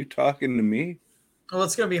say, are you talking to me? Well,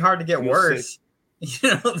 it's going to be hard to get You'll worse.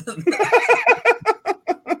 You know?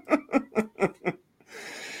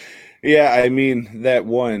 Yeah, I mean that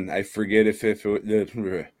one. I forget if it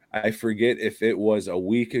was a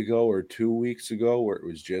week ago or 2 weeks ago, where it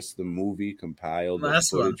was just the movie compiled of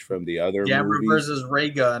Last one. footage from the other Gamera movies. versus Ray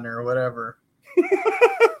Gun or whatever.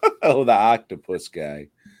 Oh, the octopus guy.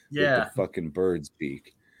 Yeah. With the fucking bird's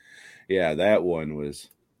beak. Yeah, that one was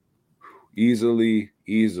easily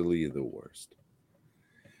the worst.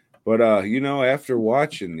 But after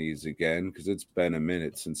watching these again, because it's been a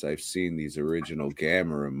minute since I've seen these original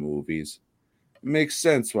Gamera movies, it makes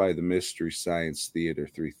sense why the Mystery Science Theater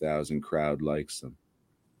 3000 crowd likes them.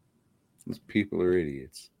 These people are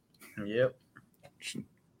idiots. Yep.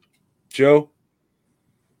 Joe,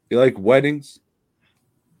 you like weddings?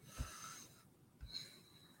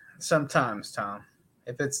 Sometimes, Tom.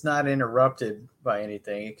 If it's not interrupted by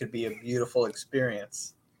anything, it could be a beautiful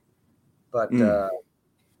experience. But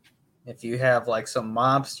if you have like some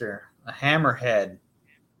mobster, a hammerhead,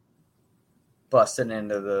 busting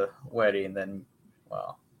into the wedding, then,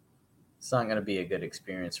 well, it's not going to be a good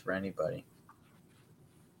experience for anybody.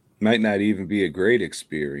 Might not even be a great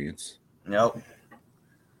experience. Nope.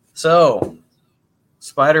 So,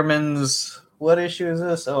 Spider-Man's, what issue is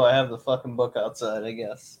this? Oh, I have the fucking book outside, I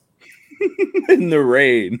guess. In the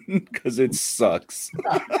rain, because it sucks.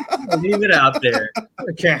 Leave it out there. I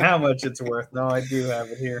don't care how much it's worth. No, I do have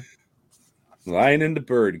it here. Lying in the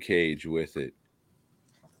bird cage with it.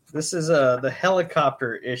 This is the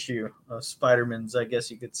helicopter issue of Spider-Man's, I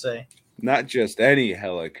guess you could say. Not just any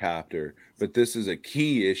helicopter, but this is a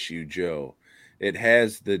key issue, Joe. It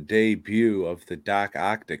has the debut of the Doc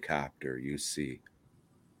Octocopter, you see.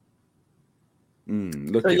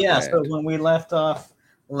 Look at that. So when we left off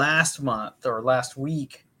last month or last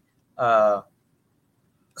week,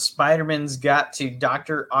 Spider-Man's got to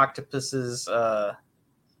Dr. Octopus's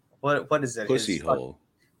what is it? Pussy hole.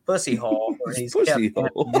 Pussy hole. Where he's pussy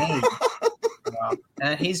hole.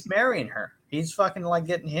 And he's marrying her. He's fucking like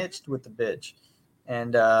getting hitched with the bitch.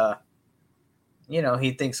 And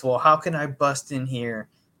he thinks, well, how can I bust in here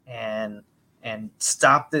and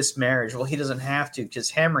stop this marriage? Well, he doesn't have to,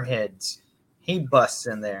 because Hammerheads, he busts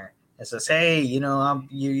in there and says, hey,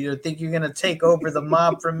 you think you're gonna take over the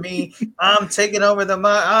mob from me? I'm taking over the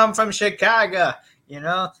mob. I'm from Chicago, and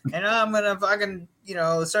I'm gonna fucking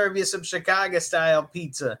serve you some Chicago style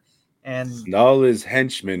pizza. And all his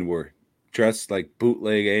henchmen were dressed like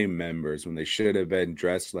bootleg AIM members when they should have been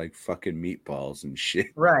dressed like fucking meatballs and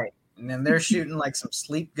shit. Right. And then they're shooting like some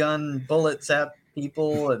sleep gun bullets at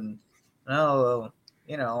people, and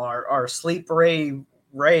our sleep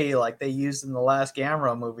ray like they used in the last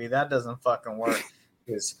Gamera movie, that doesn't fucking work.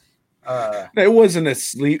 Because it wasn't a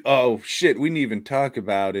sleep. Oh shit, we didn't even talk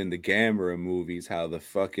about in the Gamera movies how the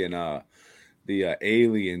fucking the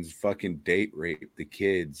aliens fucking date rape the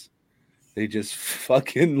kids. They just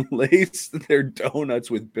fucking laced their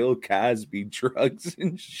donuts with Bill Cosby drugs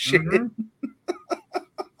and shit. Mm-hmm.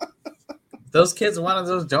 Those kids wanted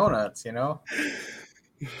those donuts,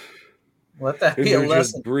 Let that be a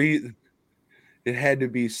lesson. It had to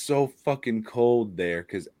be so fucking cold there,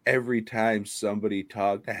 because every time somebody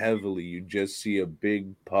talked heavily, you just see a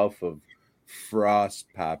big puff of frost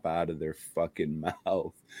pop out of their fucking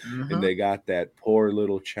mouth. Mm-hmm. And they got that poor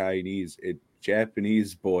little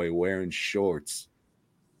Japanese boy wearing shorts.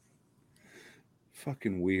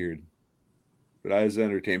 Fucking weird. But I was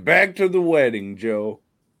entertained. Back to the wedding, Joe.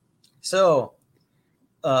 So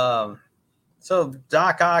Doc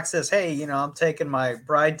Ock says, hey, I'm taking my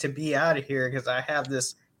bride to be out of here because I have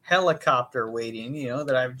this helicopter waiting,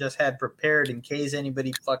 that I've just had prepared in case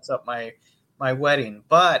anybody fucks up my wedding.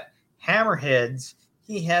 But Hammerheads,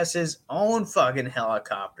 he has his own fucking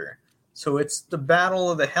helicopter. So it's the battle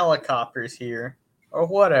of the helicopters here, or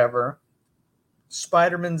whatever.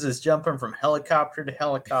 Spider-Man's is jumping from helicopter to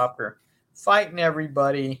helicopter, fighting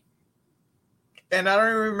everybody. And I don't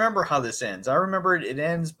even remember how this ends. I remember it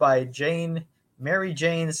ends by Mary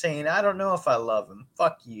Jane saying, I don't know if I love him.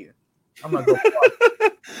 Fuck you. I'm going to go.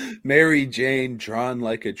 Mary Jane drawn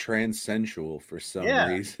like a transensual for some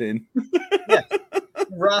reason. Yeah.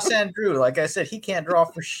 Ross Andrew, like I said, he can't draw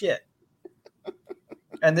for shit.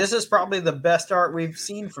 And this is probably the best art we've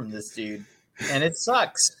seen from this dude. And it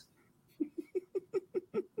sucks.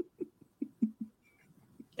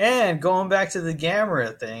 And going back to the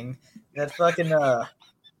Gamera thing, that fucking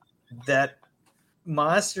that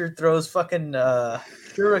monster throws fucking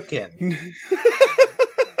shuriken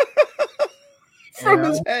From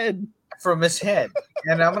his head. From his head.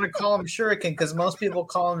 And I'm gonna call him shuriken because most people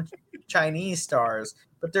call them Chinese stars,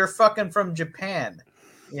 but they're fucking from Japan,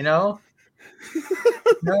 you know?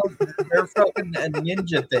 No, they're fucking a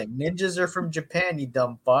ninja thing. Ninjas are from Japan, you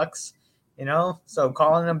dumb fucks. You know? So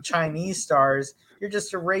calling them Chinese stars, you're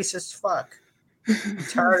just a racist fuck. I'm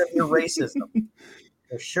tired of your racism.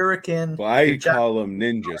 They're shuriken. Well, I call them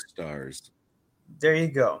ninja stars. There you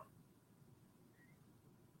go.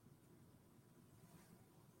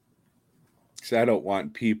 Because I don't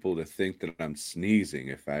want people to think that I'm sneezing.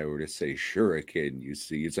 If I were to say shuriken, you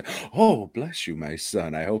see, it's like, oh, bless you, my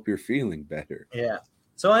son. I hope you're feeling better. Yeah.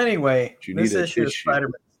 So anyway, this issue of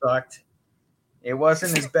Spider-Man sucked. It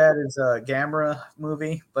wasn't as bad as a Gamera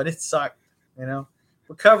movie, but it sucked. You know,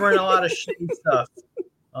 we're covering a lot of shitty stuff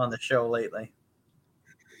on the show lately.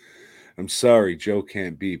 I'm sorry, Joe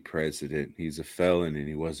can't be president. He's a felon and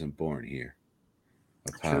he wasn't born here.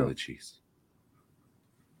 Apologies. True.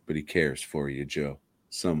 But he cares for you, Joe.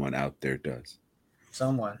 Someone out there does.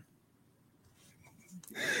 Someone.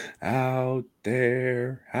 Out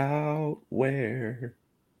there, out where?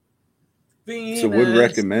 Venus, so would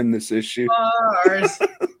recommend this issue. Mars,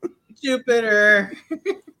 Jupiter.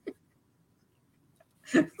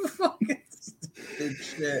 Fucking stupid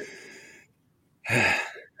shit.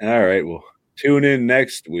 All right, well, tune in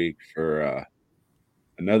next week for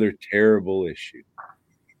another terrible issue.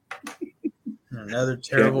 Another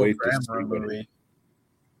terrible grammar movie.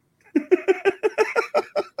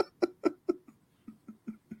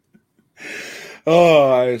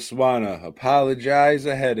 Oh, I just want to apologize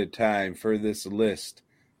ahead of time for this list.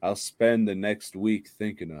 I'll spend the next week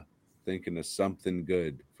thinking of something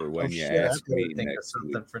good for when you ask me next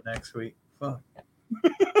week. Something for next week. Fuck.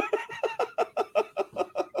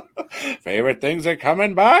 Favorite things that come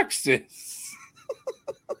in boxes.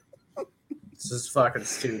 This is fucking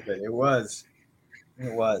stupid. It was.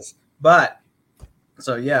 But,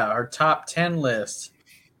 so yeah, our top 10 list.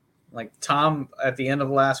 Like Tom, at the end of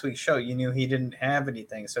last week's show, you knew he didn't have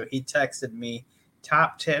anything. So he texted me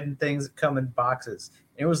top 10 things that come in boxes.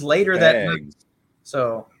 It was later that night.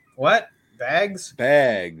 So, what? Bags?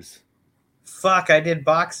 Bags. Fuck, I did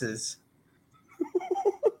boxes.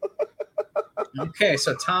 Okay,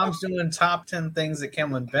 so Tom's doing top 10 things that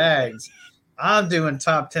come in bags. I'm doing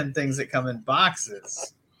top 10 things that come in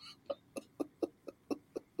boxes.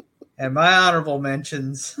 And my honorable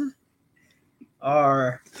mentions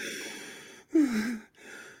are...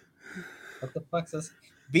 What the fuck's this?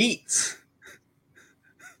 Beats.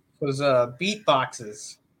 Those beat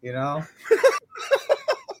boxes, you know?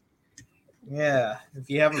 Yeah, if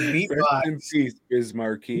you have a beat box, in peace,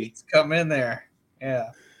 Bismarcky. Come in there. Yeah.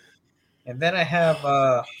 And then I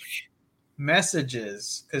have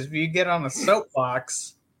messages, because if you get on a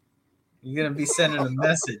soapbox, you're going to be sending a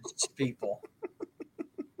message to people.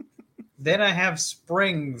 Then I have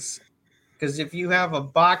springs, because if you have a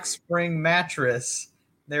box spring mattress,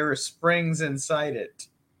 there are springs inside it.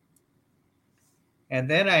 And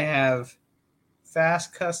then I have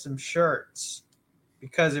fast custom shirts,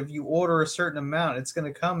 because if you order a certain amount, it's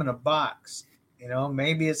going to come in a box. You know,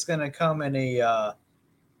 maybe it's going to come in a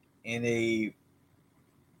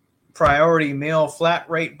priority mail flat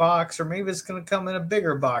rate box, or maybe it's going to come in a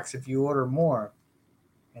bigger box if you order more.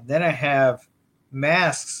 And then I have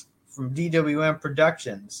masks from DWN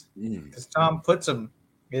Productions, because Tom puts them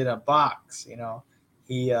in a box. You know,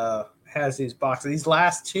 he has these boxes. These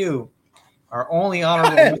last two are only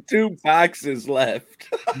honorable. I have 2 boxes left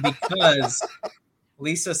because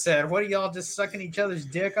Lisa said, "What are y'all just sucking each other's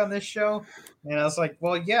dick on this show?" And I was like,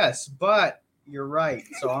 "Well, yes, but you're right.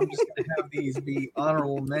 So I'm just going to have these be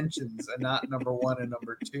honorable mentions and not number 1 and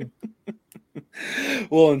number 2."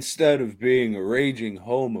 Well, instead of being a raging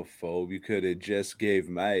homophobe, you could have just gave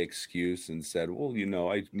my excuse and said, well, you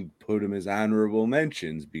know, I put them as honorable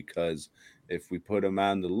mentions because if we put them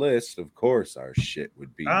on the list, of course our shit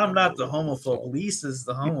would be. I'm not the homophobe. Lisa's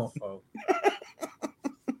the homophobe.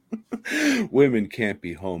 Women can't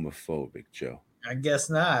be homophobic, Joe. I guess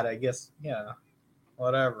not. I guess, yeah,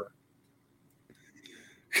 whatever.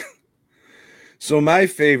 So my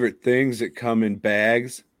favorite things that come in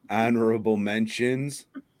bags, honorable mentions,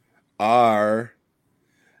 are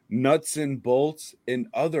nuts and bolts and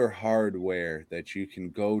other hardware that you can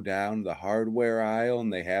go down the hardware aisle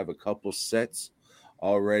and they have a couple sets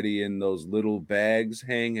already in those little bags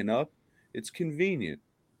hanging up. It's convenient.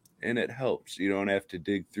 and it helps. You don't have to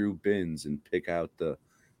dig through bins and pick out the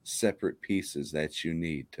separate pieces that you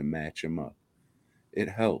need to match them up. It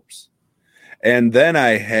helps. And then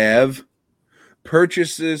I have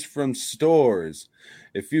purchases from stores.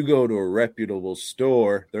 If you go to a reputable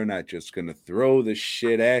store, they're not just going to throw the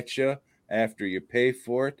shit at you after you pay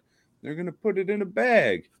for it. They're going to put it in a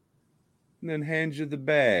bag and then hand you the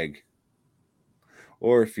bag.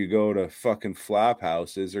 Or if you go to fucking flop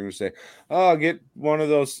houses, they're going to say, oh, get one of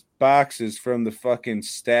those boxes from the fucking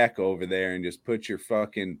stack over there and just put your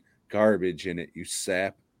fucking garbage in it, you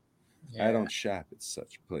sap. Yeah. I don't shop at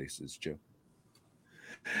such places, Joe.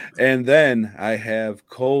 And then I have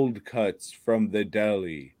cold cuts from the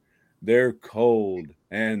deli. They're cold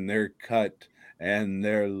and they're cut and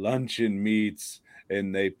they're luncheon meats,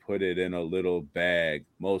 and they put it in a little bag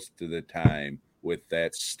most of the time with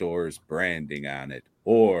that store's branding on it.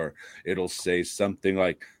 Or it'll say something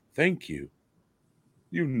like, thank you.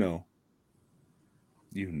 You know.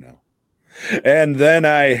 And then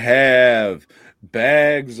I have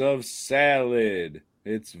bags of salad.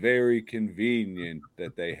 It's very convenient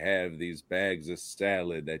that they have these bags of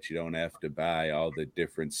salad that you don't have to buy all the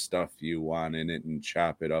different stuff you want in it and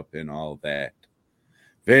chop it up and all that.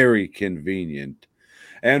 Very convenient.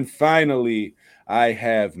 And finally, I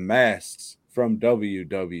have masks from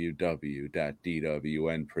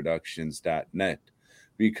www.dwnproductions.net,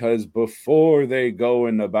 because before they go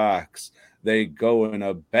in the box, they go in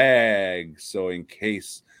a bag, so in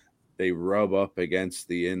case they rub up against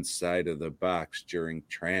the inside of the box during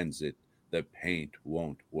transit, the paint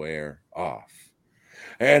won't wear off.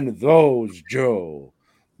 And those, Joe,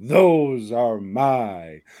 those are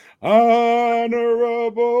my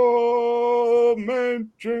honorable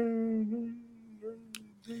mentions.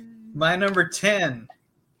 My number 10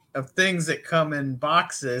 of things that come in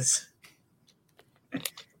boxes,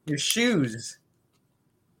 your shoes.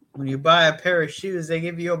 When you buy a pair of shoes, they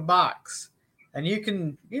give you a box. And you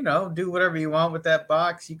can, do whatever you want with that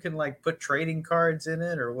box. You can, put trading cards in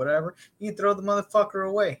it or whatever. You can throw the motherfucker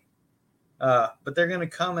away. But they're going to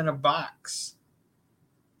come in a box.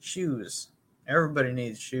 Shoes. Everybody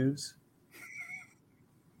needs shoes.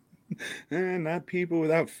 Not people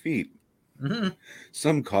without feet. Mm-hmm.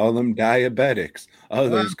 Some call them diabetics.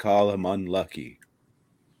 Others call them unlucky.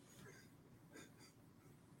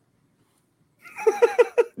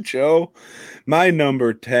 Joe, my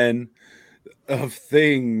number 10 of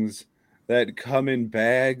things that come in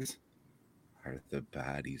bags are the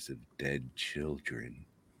bodies of dead children.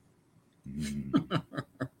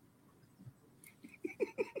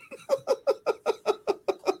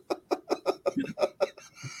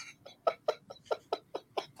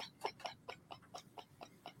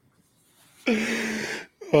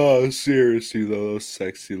 Oh, seriously, though, those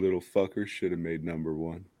sexy little fuckers should have made number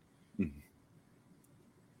 1.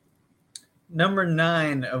 Number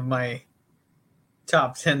 9 of my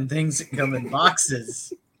top 10 things that come in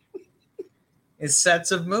boxes is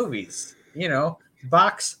sets of movies.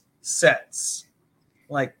 Box sets.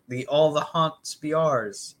 Like the All the Haunts Be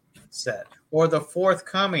Ours set. Or the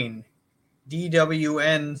forthcoming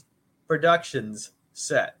DWN Productions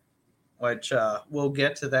set. Which we'll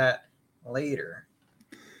get to that later.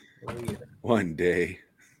 One day.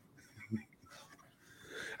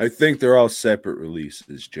 I think they're all separate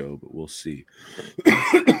releases, Joe, but we'll see.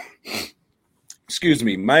 Excuse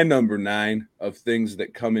me. My number 9 of things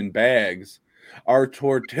that come in bags are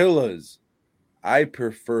tortillas. I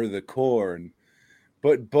prefer the corn,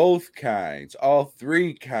 but both kinds, all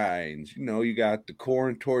 3 kinds. You got the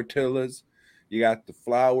corn tortillas, you got the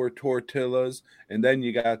flour tortillas, and then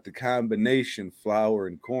you got the combination flour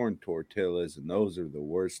and corn tortillas, and those are the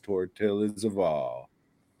worst tortillas of all.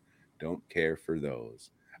 Don't care for those.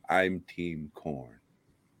 I'm team corn.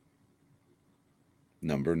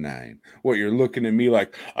 Number 9. What, you're looking at me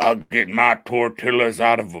like, I'll get my tortillas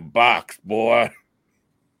out of a box, boy.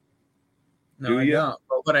 No, I don't.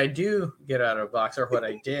 But what I do get out of a box, or what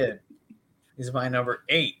I did, is my number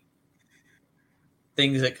 8.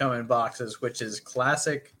 Things that come in boxes, which is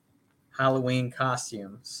classic Halloween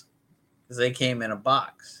costumes. Because they came in a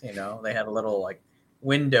box, They had a little,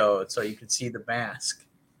 window so you could see the mask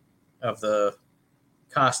of the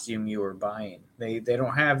costume you were buying. They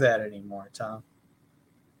don't have that anymore, Tom.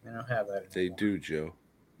 They don't have that anymore. They do, Joe.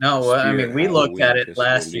 No, well, I mean, we looked at it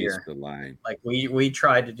last year. The line. We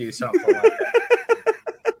tried to do something like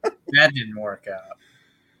that. That didn't work out.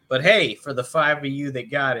 But hey, for the 5 of you that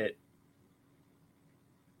got it,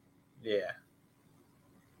 yeah.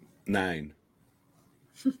 9.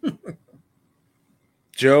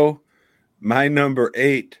 Joe, my number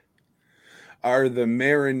 8 are the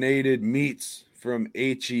marinated meats from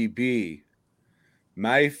H-E-B.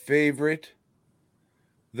 My favorite,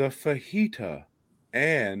 the fajita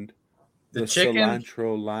and The the chicken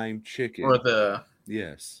cilantro lime chicken. or the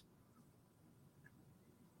Yes.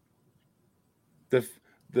 The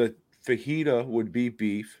fajita would be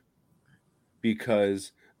beef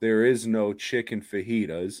because there is no chicken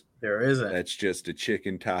fajitas. there isn't. That's just a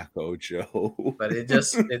chicken taco, Joe. But it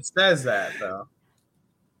says that though.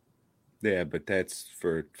 Yeah, but that's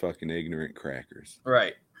for fucking ignorant crackers.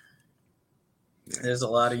 Right. Yeah. There's a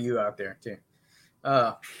lot of you out there too.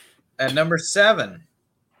 At number 7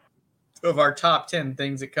 of our top 10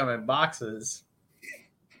 things that come in boxes,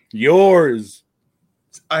 Yours.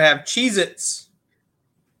 I have Cheez-Its.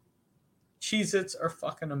 Cheez-Its are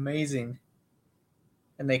fucking amazing.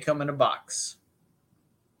 And they come in a box.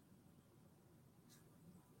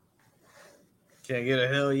 Can I get a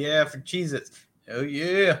hell yeah for Cheez-Its? Hell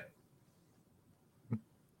yeah.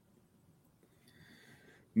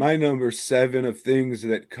 My number 7 of things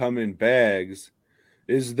that come in bags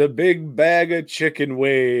is the big bag of chicken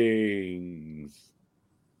wings.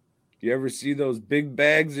 You ever see those big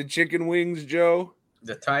bags of chicken wings, Joe?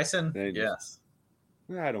 The Tyson? They- Yes.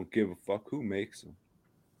 I don't give a fuck who makes them.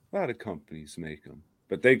 A lot of companies make them,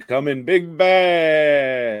 but they come in big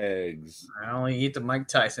bags. I only eat the Mike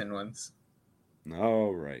Tyson ones.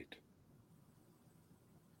 All right.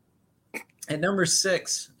 At number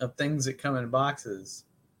 6 of things that come in boxes,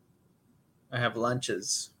 I have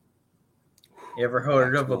lunches. You ever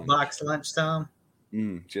heard of a lunch. box lunch, Tom?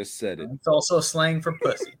 Just said it. It's also slang for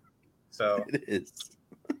pussy. So It is.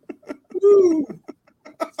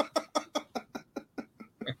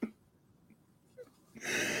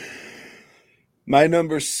 My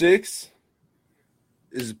number 6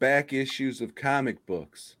 is back issues of comic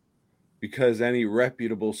books, because any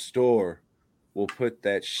reputable store will put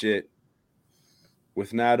that shit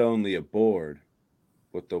with not only a board,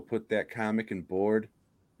 but they'll put that comic and board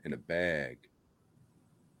in a bag.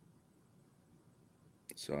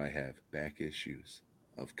 So I have back issues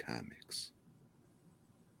of comics.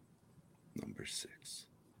 Number 6.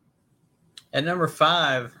 at number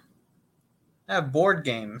 5, I have board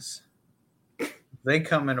games. They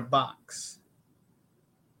come in a box.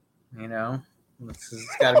 You know, it's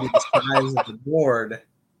got to be the size of the board.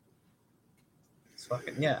 It's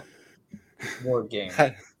fucking yeah, board game.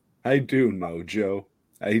 I do know, Joe.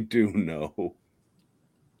 I do know.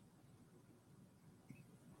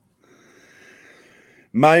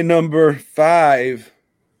 My number 5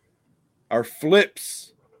 are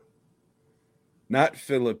flips. Not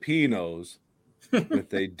Filipinos,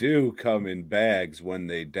 but they do come in bags when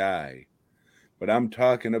they die. But I'm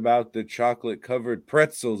talking about the chocolate-covered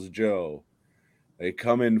pretzels, Joe. They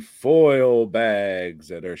come in foil bags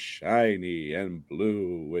that are shiny and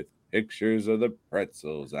blue with pictures of the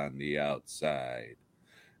pretzels on the outside.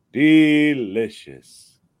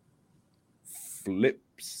 Delicious.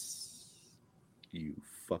 Flips. You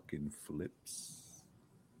fucking flips.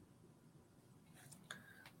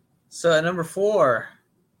 So at number 4,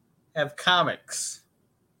 I have comics.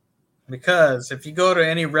 Because if you go to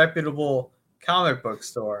any reputable comic book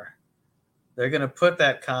store, they're going to put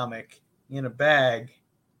that comic in a bag,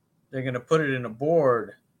 they're going to put it in a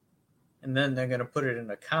board, and then they're going to put it in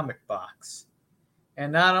a comic box.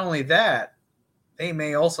 And not only that, they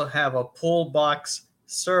may also have a pull box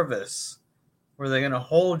service where they're going to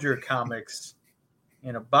hold your comics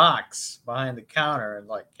in a box behind the counter and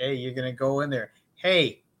like, hey, you're going to go in there.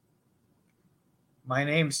 Hey, my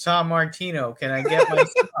name's Tom Martino. Can I get my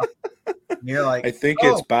stuff? And you're like, I think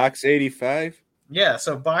it's box 85. Yeah,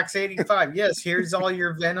 so box 85. Yes, here's all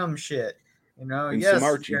your Venom shit. You know, And yes, some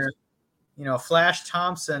Archies. Flash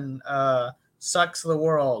Thompson sucks the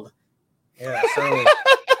world. Yeah, so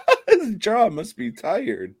His jaw must be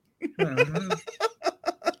tired. mhm.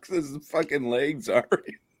 His fucking legs are.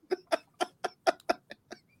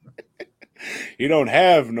 He don't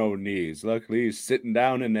have no knees. Luckily, he's sitting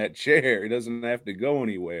down in that chair. He doesn't have to go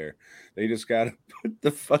anywhere. They just got to put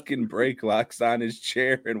the fucking brake locks on his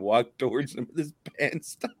chair and walk towards him with his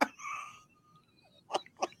pants down.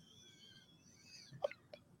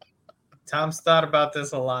 Tom's thought about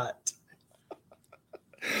this a lot.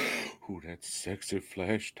 Ooh, that's sexy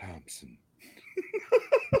Flash Thompson.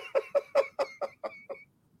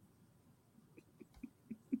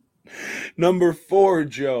 Number 4,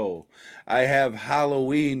 Joe. I have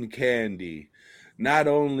Halloween candy. Not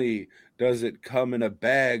only does it come in a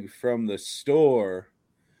bag from the store,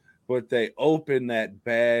 but they open that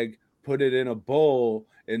bag, put it in a bowl,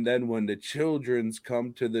 and then when the children's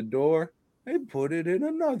come to the door, they put it in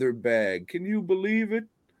another bag. Can you believe it?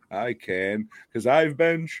 I can, because I've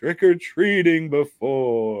been trick-or-treating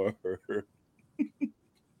before.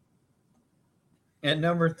 At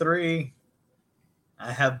number 3,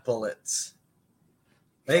 I have bullets.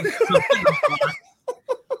 They come in a box.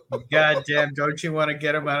 Goddamn, don't you want to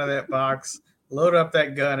get them out of that box? Load up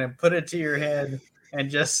that gun and put it to your head and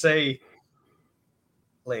just say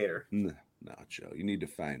later. No, Joe, you need to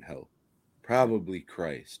find help. Probably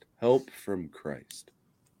Christ. Help from Christ.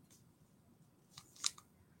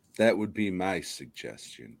 That would be my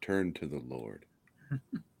suggestion. Turn to the Lord.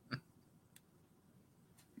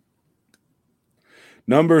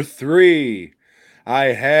 Number 3, I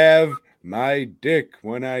have my dick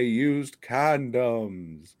when I used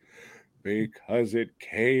condoms because it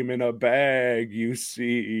came in a bag, you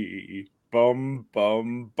see. Bum,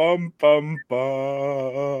 bum, bum, bum,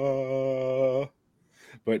 bum.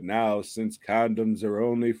 But now, since condoms are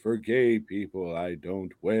only for gay people, I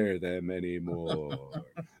don't wear them anymore.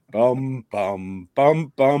 Bum, bum,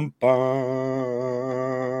 bum, bum, bum.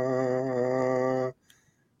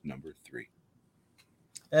 Number 3.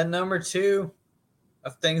 And number 2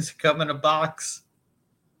 of things that come in a box,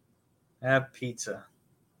 I have pizza.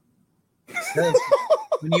 When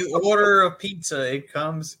you order a pizza, it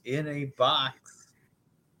comes in a box.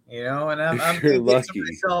 You know, and I'm thinking lucky. to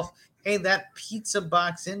myself, hey, that pizza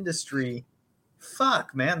box industry,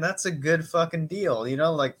 fuck, man, that's a good fucking deal. You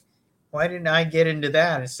know, like, why didn't I get into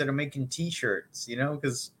that instead of making T-shirts? You know,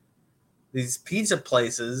 because these pizza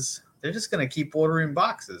places, they're just going to keep ordering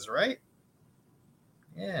boxes, right?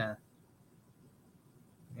 Yeah.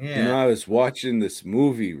 You know, I was watching this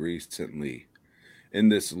movie recently,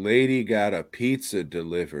 and this lady got a pizza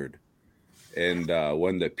delivered. And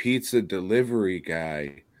when the pizza delivery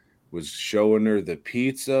guy was showing her the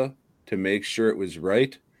pizza to make sure it was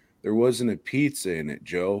right, there wasn't a pizza in it,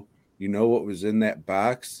 Joe. You know what was in that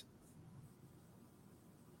box?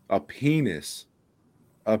 A penis.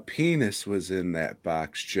 A penis was in that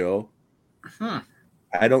box, Joe.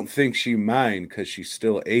 I don't think she minded because she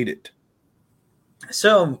still ate it.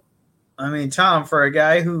 So, I mean, Tom, for a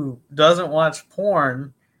guy who doesn't watch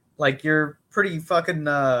porn, like, you're pretty fucking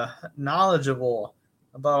knowledgeable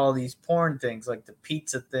about all these porn things, like the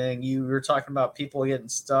pizza thing. You were talking about people getting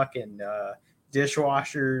stuck in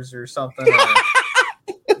dishwashers or something.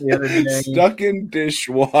 The other day. Stuck in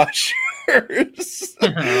dishwashers.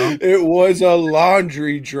 It was a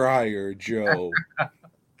laundry dryer, Joe.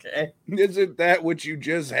 Okay. Isn't that what you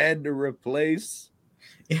just had to replace?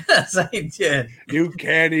 Yes, I did. You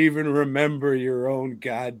can't even remember your own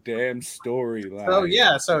goddamn storyline. So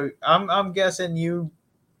yeah, so I'm guessing you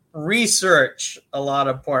research a lot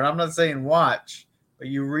of porn. I'm not saying watch, but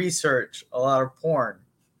you research a lot of porn.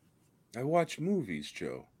 I watch movies,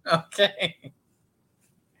 Joe. Okay.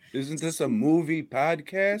 Isn't this a movie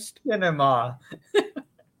podcast? Cinema.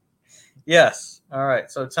 Yes. All right.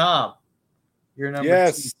 So Tom, you're number 2.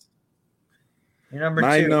 Yes. You're number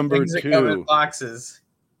My 2. number Things that come in 2. boxes.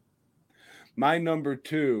 My number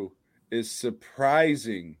 2 is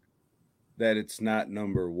surprising that it's not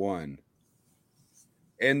number 1.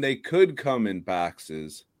 And they could come in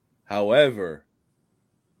boxes. However,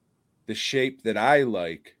 the shape that I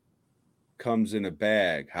like comes in a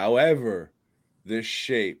bag. However, this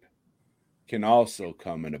shape can also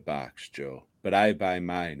come in a box, Joe. But I buy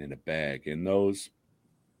mine in a bag. And those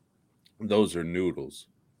are noodles.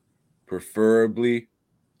 Preferably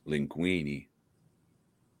linguine.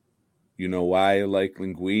 You know why I like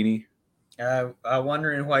linguine? I'm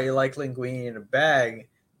wondering why you like linguine in a bag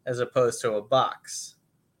as opposed to a box.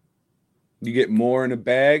 You get more in a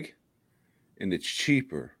bag, and it's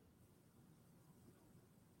cheaper.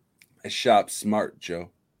 I shop smart,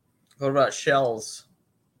 Joe. What about shells?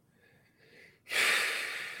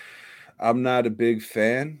 I'm not a big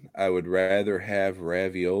fan. I would rather have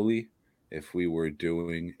ravioli if we were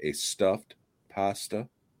doing a stuffed pasta.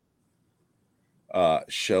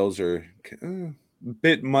 Shells are a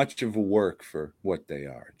bit much of a work for what they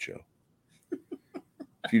are, Joe.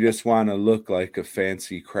 If you just want to look like a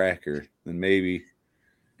fancy cracker, then maybe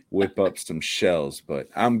whip up some shells, but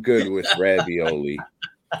I'm good with ravioli.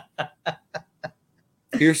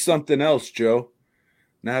 Here's something else, Joe.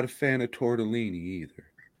 Not a fan of tortellini either.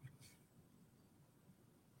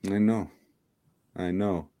 I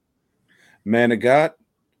know. Man of God,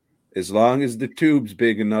 as long as the tube's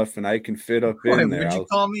big enough and I can fit up in there. Would you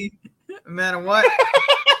call me a man of what?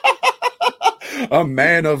 A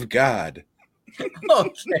man of God.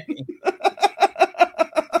 Okay.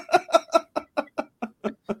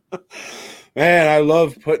 Man, I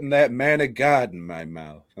love putting that man of God in my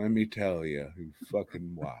mouth. Let me tell you, who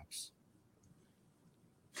fucking wops.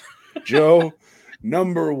 Joe,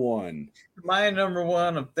 number 1. My number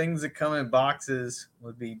 1 of things that come in boxes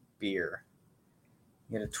would be beer.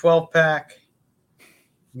 You get a 12-pack,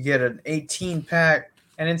 You get an 18-pack,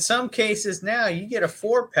 and in some cases now you get a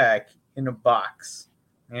 4-pack in a box.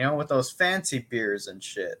 With those fancy beers and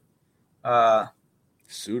shit.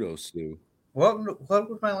 Pseudo stew. What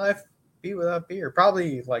would my life be without beer?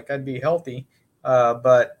 Probably I'd be healthy.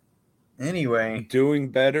 But anyway,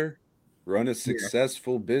 doing better, run a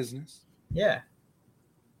successful business. Yeah.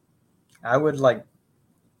 I would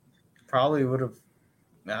probably would have,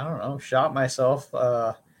 I don't know, shot myself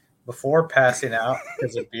before passing out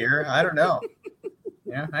because of beer. I don't know.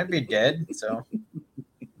 I'd be dead. So,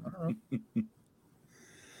 I don't know.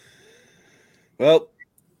 Well,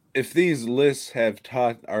 if these lists have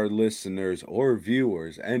taught our listeners or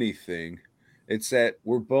viewers anything, it's that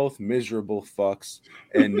we're both miserable fucks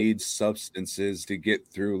and need substances to get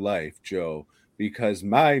through life, Joe, because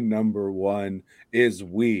my number one is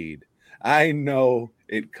weed. I know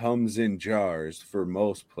it comes in jars for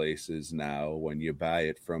most places now when you buy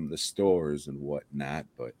it from the stores and whatnot,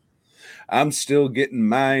 but I'm still getting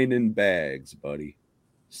mine in bags, buddy.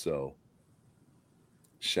 So,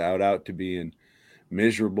 shout out to being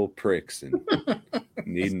miserable pricks and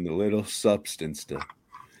needing a little substance to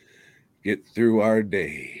get through our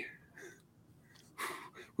day.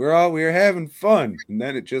 We're having fun, and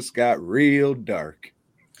then it just got real dark.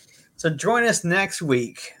 So join us next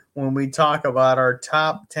week when we talk about our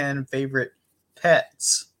top 10 favorite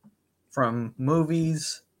pets from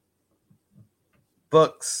movies,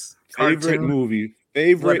 books, favorite cartoon, movie,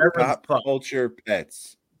 favorite pop culture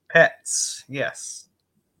pets. Pets, yes.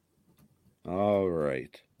 All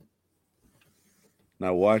right.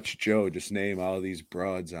 Now watch Joe just name all these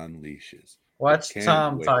broads on leashes. Watch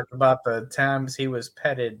Tom talk about the times he was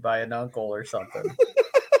petted by an uncle or something.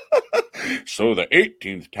 So the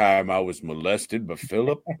 18th time I was molested by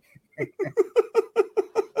Philip.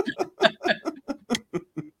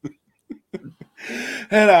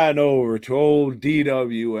 Head on over to old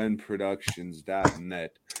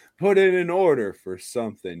DWNproductions.net. Put it in order for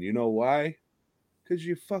something. You know why? Because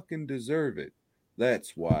you fucking deserve it.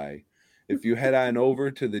 That's why. If you head on over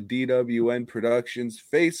to the DWN Productions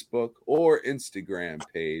Facebook or Instagram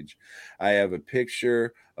page, I have a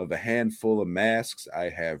picture of a handful of masks I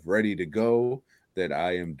have ready to go that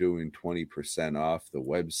I am doing 20% off the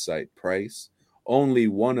website price. Only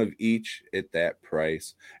one of each at that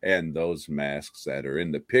price. And those masks that are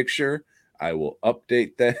in the picture, I will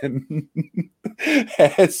update them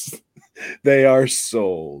as they are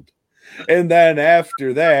sold. And then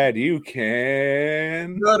after that, you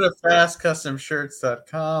can go to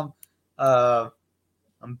fastcustomshirts.com.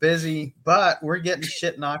 I'm busy, but we're getting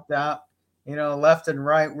shit knocked out, left and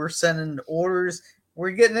right. We're sending orders.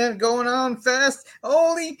 We're getting it going on fast.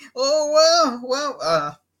 I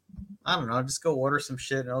don't know. Just go order some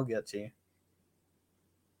shit and it'll get to you.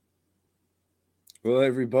 Well,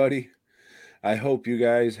 everybody, I hope you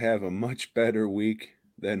guys have a much better week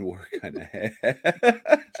than we're gonna have.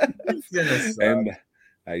 And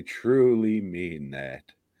I truly mean that.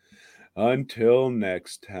 Until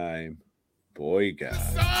next time, boy, God.